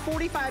 That's about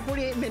 45,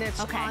 48 minutes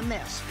on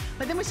this.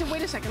 But then we said,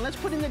 wait a second, let's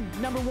put in the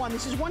number 1.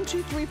 This is 1,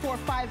 2, 3, 4,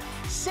 5,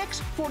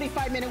 6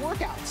 45-minute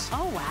workouts.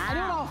 Oh, wow. I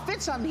know it all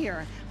fits on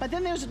here. But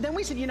then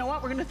we said, you know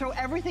what, we're gonna throw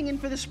everything in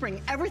for the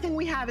spring. Everything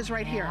we have is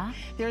right here.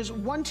 There's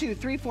 1, 2,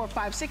 3, 4,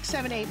 5, 6,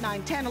 7, 8,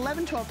 9, 10,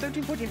 11, 12,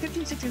 13, 14,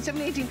 15, 16,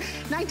 17, 18,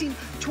 19,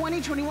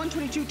 20, 21,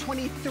 22,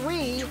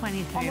 23.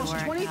 Almost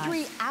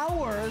 23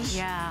 hours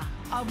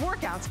of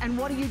workouts. And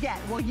what do you get?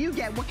 Well, you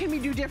get, what can we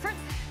do different?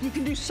 You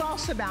can do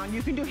salsa bound,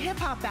 you can do hip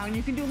hop bound,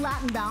 you can do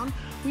Latin bound.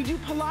 We do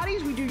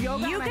Pilates, we do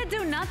yoga. You could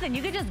do nothing.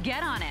 You could just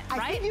get on it,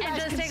 right? And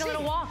just take a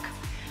little walk.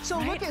 So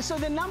look at, so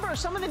the number,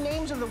 some of the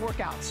names of the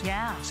workouts.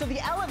 Yeah. So the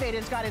Elevated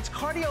has got its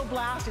cardio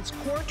blast, its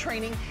core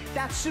training.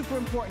 That's super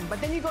important.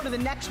 But then you go to the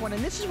next one,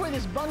 and this is where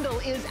this bundle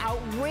is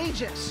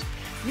outrageous.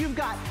 You've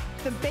got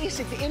the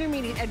basic, the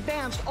intermediate,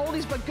 advanced,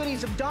 oldies but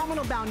goodies,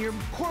 abdominal bound, your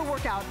core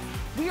workout.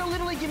 We are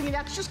literally giving you,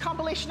 that's just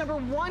compilation number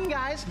 1,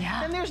 guys.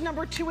 Yeah. Then there's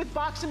number 2 with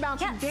box and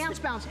bounce and dance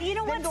bounce. You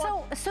know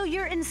what, so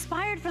you're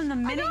inspired from the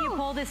minute you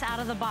pull this out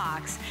of the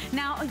box.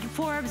 Now,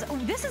 Forbes,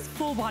 this is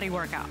full body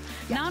workout.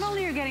 Yes. Not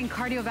only you're getting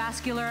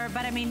cardiovascular,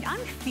 but I mean, I'm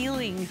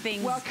feeling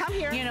things, well, come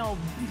here. You know,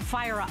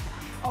 fire up.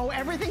 Oh,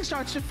 everything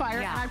starts to fire,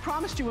 and I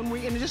promised you,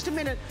 in just a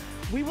minute,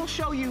 we will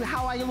show you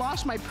how I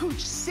lost my pooch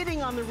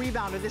sitting on the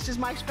rebounder. This is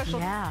my special.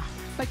 Yeah.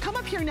 But come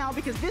up here now,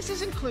 because this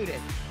is included.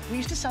 We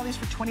used to sell these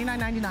for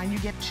 $29.99. You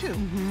get 2.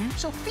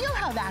 So feel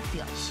how that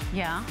feels.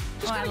 Yeah.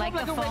 Just I like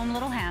the foam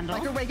little handle.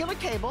 Like a regular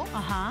cable.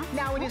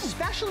 Now it is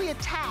specially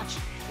attached.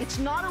 It's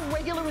not a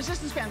regular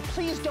resistance band.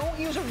 Please don't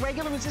use a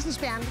regular resistance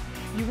band.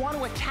 You want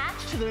to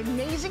attach to the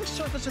amazing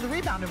surface of the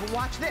rebounder, but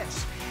watch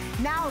this.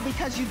 Now,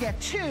 because you get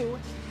 2,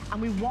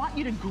 and we want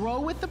you to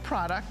grow with the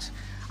product,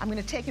 I'm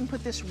gonna take and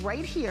put this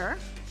right here,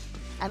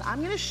 and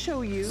I'm gonna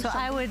show you. So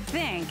I would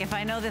think, if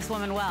I know this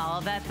woman well,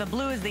 that the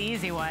blue is the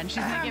easy one. She's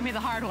gonna give me the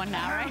hard one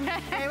now, right?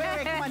 Hey,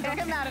 wait, come on, don't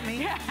get mad at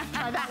me.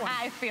 Try that one.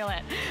 I feel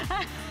it.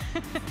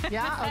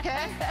 Yeah,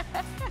 okay?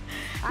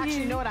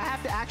 Actually, you know what? I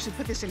have to actually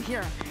put this in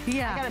here.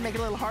 Yeah. I gotta make it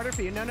a little harder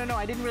for you. No,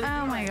 I didn't really do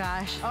it. Oh my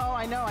gosh. Oh,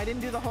 I know, I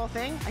didn't do the whole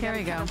thing. Here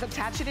we go.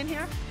 Attach it in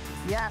here.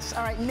 Yes,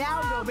 all right,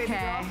 now go, baby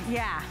girl.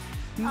 Yeah,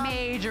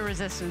 major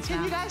resistance now.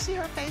 Can you guys see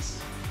her face?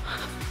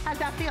 How's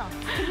that feel?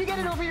 Can you get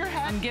it over your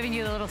head? I'm giving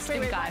you the little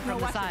stink eye from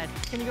the side.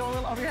 Can you go a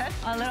little over your head?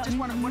 A little. Just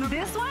one over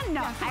this one?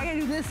 No, I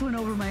gotta do this one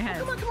over my head.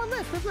 Come on,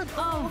 lift.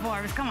 Oh,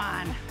 Forbes, come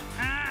on.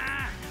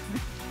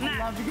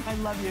 I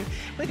love you.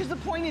 Because the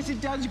point is, it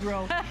does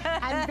grow.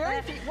 And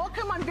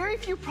very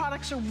few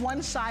products are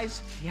one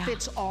size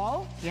fits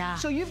all. Yeah.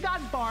 So you've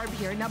got Barb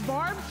here. Now,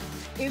 Barb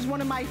is one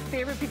of my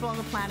favorite people on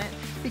the planet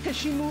because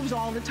she moves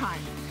all the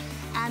time.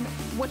 And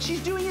what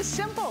she's doing is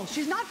simple.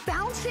 She's not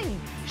bouncing.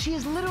 She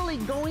is literally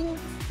going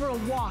for a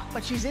walk,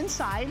 but she's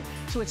inside,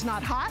 so it's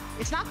not hot,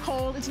 it's not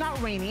cold, it's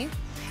not rainy.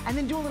 And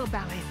then do a little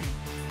ballet thing.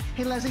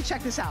 Hey, Leslie,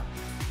 check this out.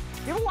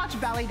 You ever watch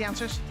ballet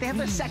dancers? They have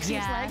their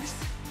sexiest legs.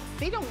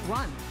 They don't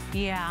run.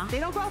 Yeah.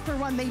 They don't go out for a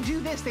run. They do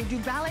this. They do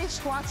ballet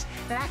squats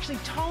that actually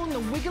tone the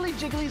wiggly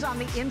jigglies on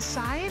the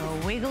inside.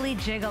 The wiggly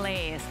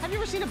jigglies. Have you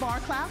ever seen a bar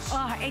class?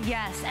 Oh,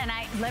 yes. And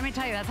let me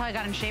tell you, that's how I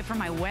got in shape for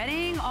my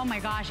wedding. Oh my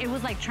gosh, it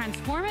was like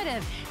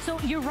transformative. So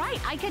you're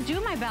right. I could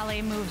do my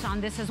ballet moves on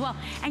this as well.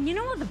 And you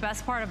know what the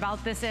best part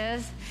about this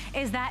is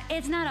that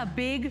it's not a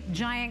big,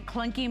 giant,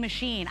 clunky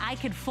machine. I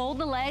could fold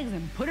the legs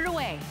and put it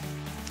away.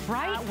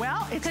 Right?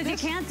 Well, it's because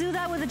you can't do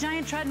that with a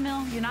giant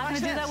treadmill. You're not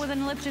going to do that with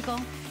an elliptical.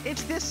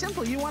 It's this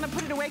simple. You want to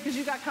put it away because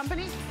you got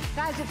company?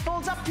 Guys, it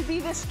folds up to be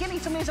this skinny.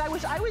 Some days I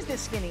wish I was this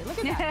skinny.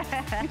 Look at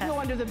that. You can go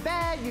under the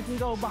bed. You can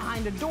go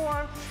behind a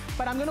door.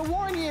 But I'm going to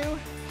warn you,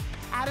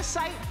 out of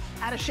sight,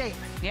 out of shape.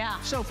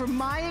 Yeah. So for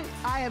mine,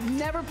 I have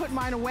never put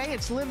mine away.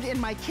 It's lived in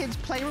my kids'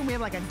 playroom. We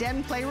have like a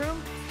den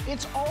playroom.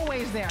 It's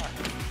always there.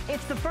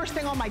 It's the first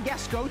thing all my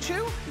guests go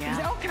to. Yeah.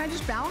 Say, oh, can I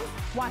just bound?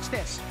 Watch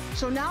this.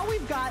 So now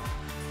we've got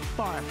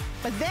Barb.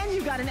 But then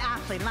you've got an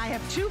athlete, and I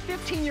have 2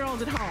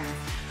 15-year-olds at home.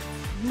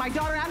 My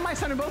daughter and my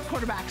son are both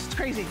quarterbacks. It's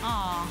crazy.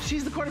 Aww.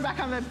 She's the quarterback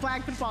on the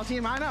flag football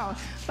team, I know.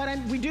 But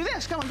we do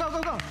this. Come on,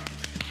 go.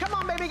 Come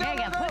on, baby,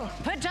 go.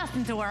 Put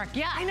Justin to work.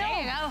 Yeah, I know.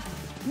 There you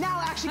go.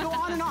 Now actually go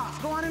on and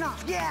off. Go on and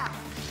off. Yeah.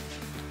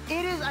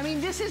 It is, I mean,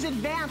 this is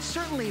advanced,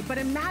 certainly, but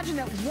imagine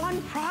that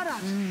one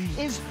product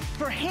is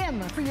for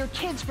him, for your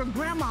kids, for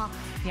grandma.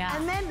 Yeah.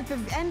 And then at the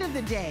end of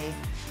the day,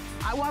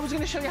 I was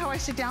going to show you how I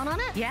sit down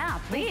on it. Yeah,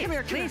 please. Come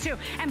here. Please do.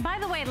 And by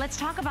the way, let's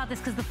talk about this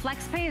because the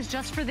flex pay is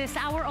just for this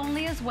hour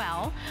only as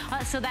well.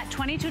 So that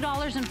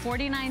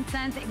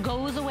 $22.49, it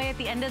goes away at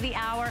the end of the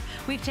hour.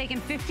 We've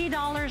taken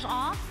 $50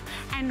 off.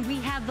 And we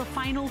have the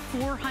final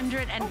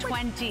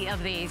 420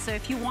 of these. So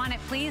if you want it,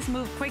 please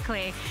move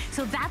quickly.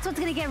 So that's what's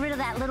going to get rid of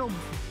that little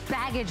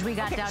baggage we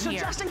got down so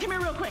here. Justin, come here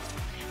real quick.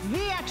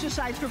 the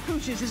exercise for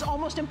pooches is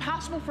almost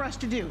impossible for us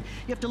to do.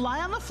 You have to lie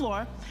on the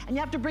floor, and you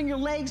have to bring your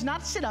legs,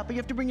 not sit up, but you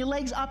have to bring your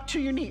legs up to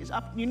your knees,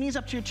 up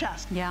to your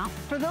chest. Yeah.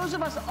 For those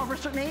of us over a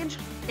certain age,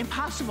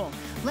 impossible.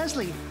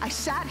 Leslie, I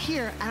sat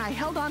here and I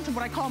held on to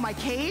what I call my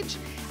cage,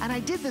 and I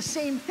did the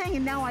same thing,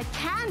 and now I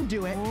can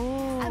do it.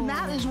 Ooh. And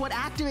that is what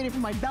activated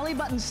from my belly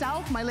button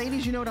south. My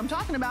ladies, you know what I'm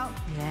talking about.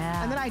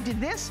 Yeah. And then I did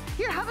this.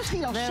 Here, have a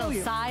seat, I'll show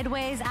you.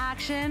 Sideways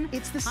action.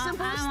 It's the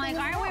simplest I'm like, thing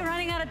aren't we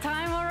running out of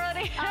time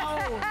already?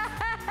 Oh.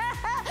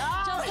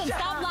 Justin,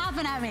 stop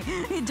laughing at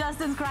me.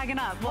 Justin's cracking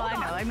up. Well, I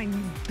know. I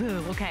mean,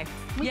 boo. Okay.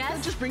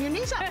 Yes. Just bring your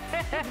knees up.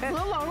 A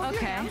little lower with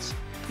your hands.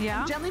 Yeah.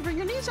 And gently bring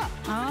your knees up.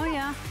 Oh,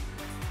 yeah.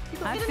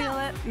 I feel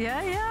it.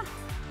 Yeah, yeah.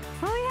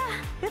 Oh,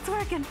 yeah. It's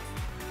working.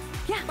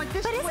 Yeah. But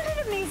isn't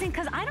it amazing?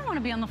 Because I don't want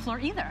to be on the floor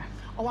either.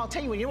 Oh, I'll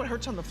tell you, you know what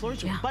hurts on the floor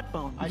is your butt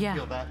bone. I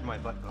feel that in my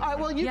butt bone. All right,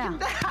 well, you can...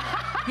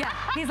 Yeah.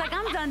 He's like,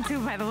 I'm done too,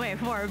 by the way,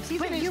 Forbes.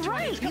 But you're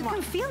right. You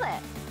can feel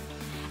it.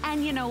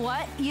 And you know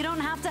what? You don't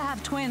have to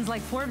have twins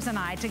like Forbes and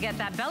I to get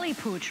that belly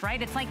pooch, right?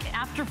 It's like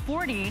after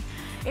 40,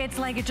 it's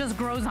like it just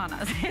grows on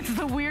us. It's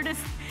the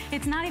weirdest.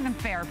 It's not even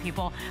fair,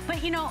 people.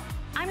 But you know,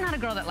 I'm not a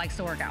girl that likes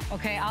to work out,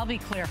 okay? I'll be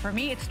clear. For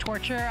me, it's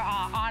torture.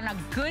 On a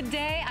good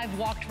day, I've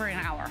walked for an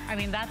hour. I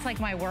mean, that's like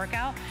my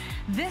workout.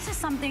 This is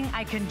something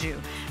I can do.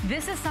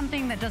 This is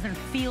something that doesn't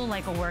feel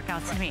like a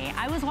workout to me.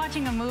 I was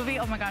watching a movie,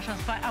 oh my gosh,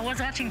 I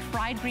was watching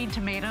Fried Green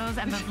Tomatoes,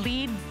 and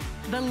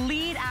the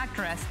lead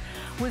actress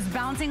was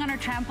bouncing on her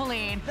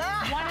trampoline.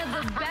 One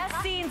of the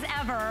best scenes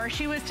ever.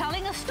 She was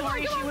telling a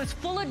story. She was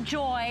full of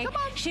joy.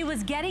 She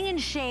was getting in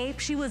shape.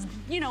 She was,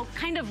 you know,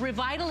 kind of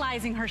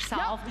revitalizing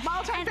herself.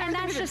 Yep. And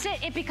that's just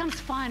it. It becomes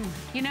fun,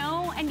 you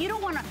know? And you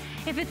don't want to,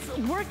 if it's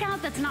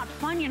workout that's not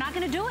fun, you're not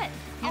going to do it.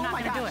 You're not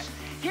going to do it.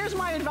 Here's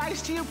my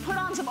advice to you. Put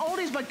on some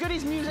oldies but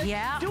goodies music.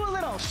 Yeah. Do a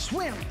little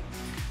swim.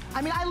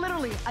 I mean,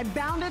 I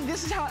bounded.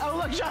 This is how, oh,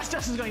 look,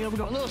 Justin's going, here we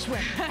go, a little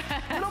swim.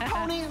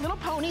 Little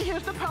pony,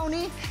 here's the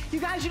pony. You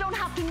guys, you don't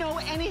have to know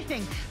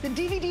anything. The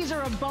DVDs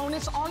are a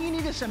bonus. All you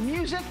need is some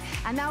music.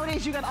 And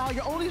nowadays, you got all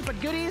your oldies but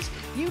goodies.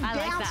 You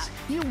dance,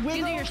 you wiggle,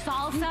 you do your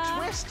salsa.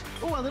 You twist.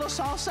 Oh, a little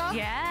salsa.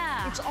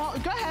 Yeah. It's all,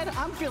 go ahead,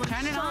 I'm feeling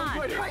Turn it so on.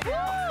 good right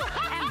now.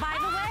 And by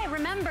the way,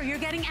 remember, you're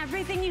getting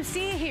everything you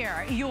see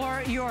here.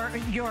 Your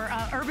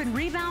urban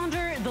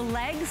rebounder, the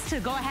legs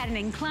to go ahead and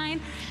incline,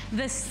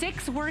 the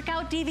 6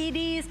 workout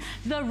DVDs,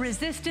 the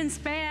resistance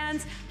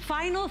bands,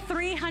 final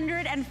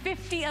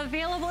 350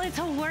 available. It's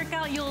a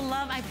workout you'll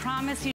love, I promise you.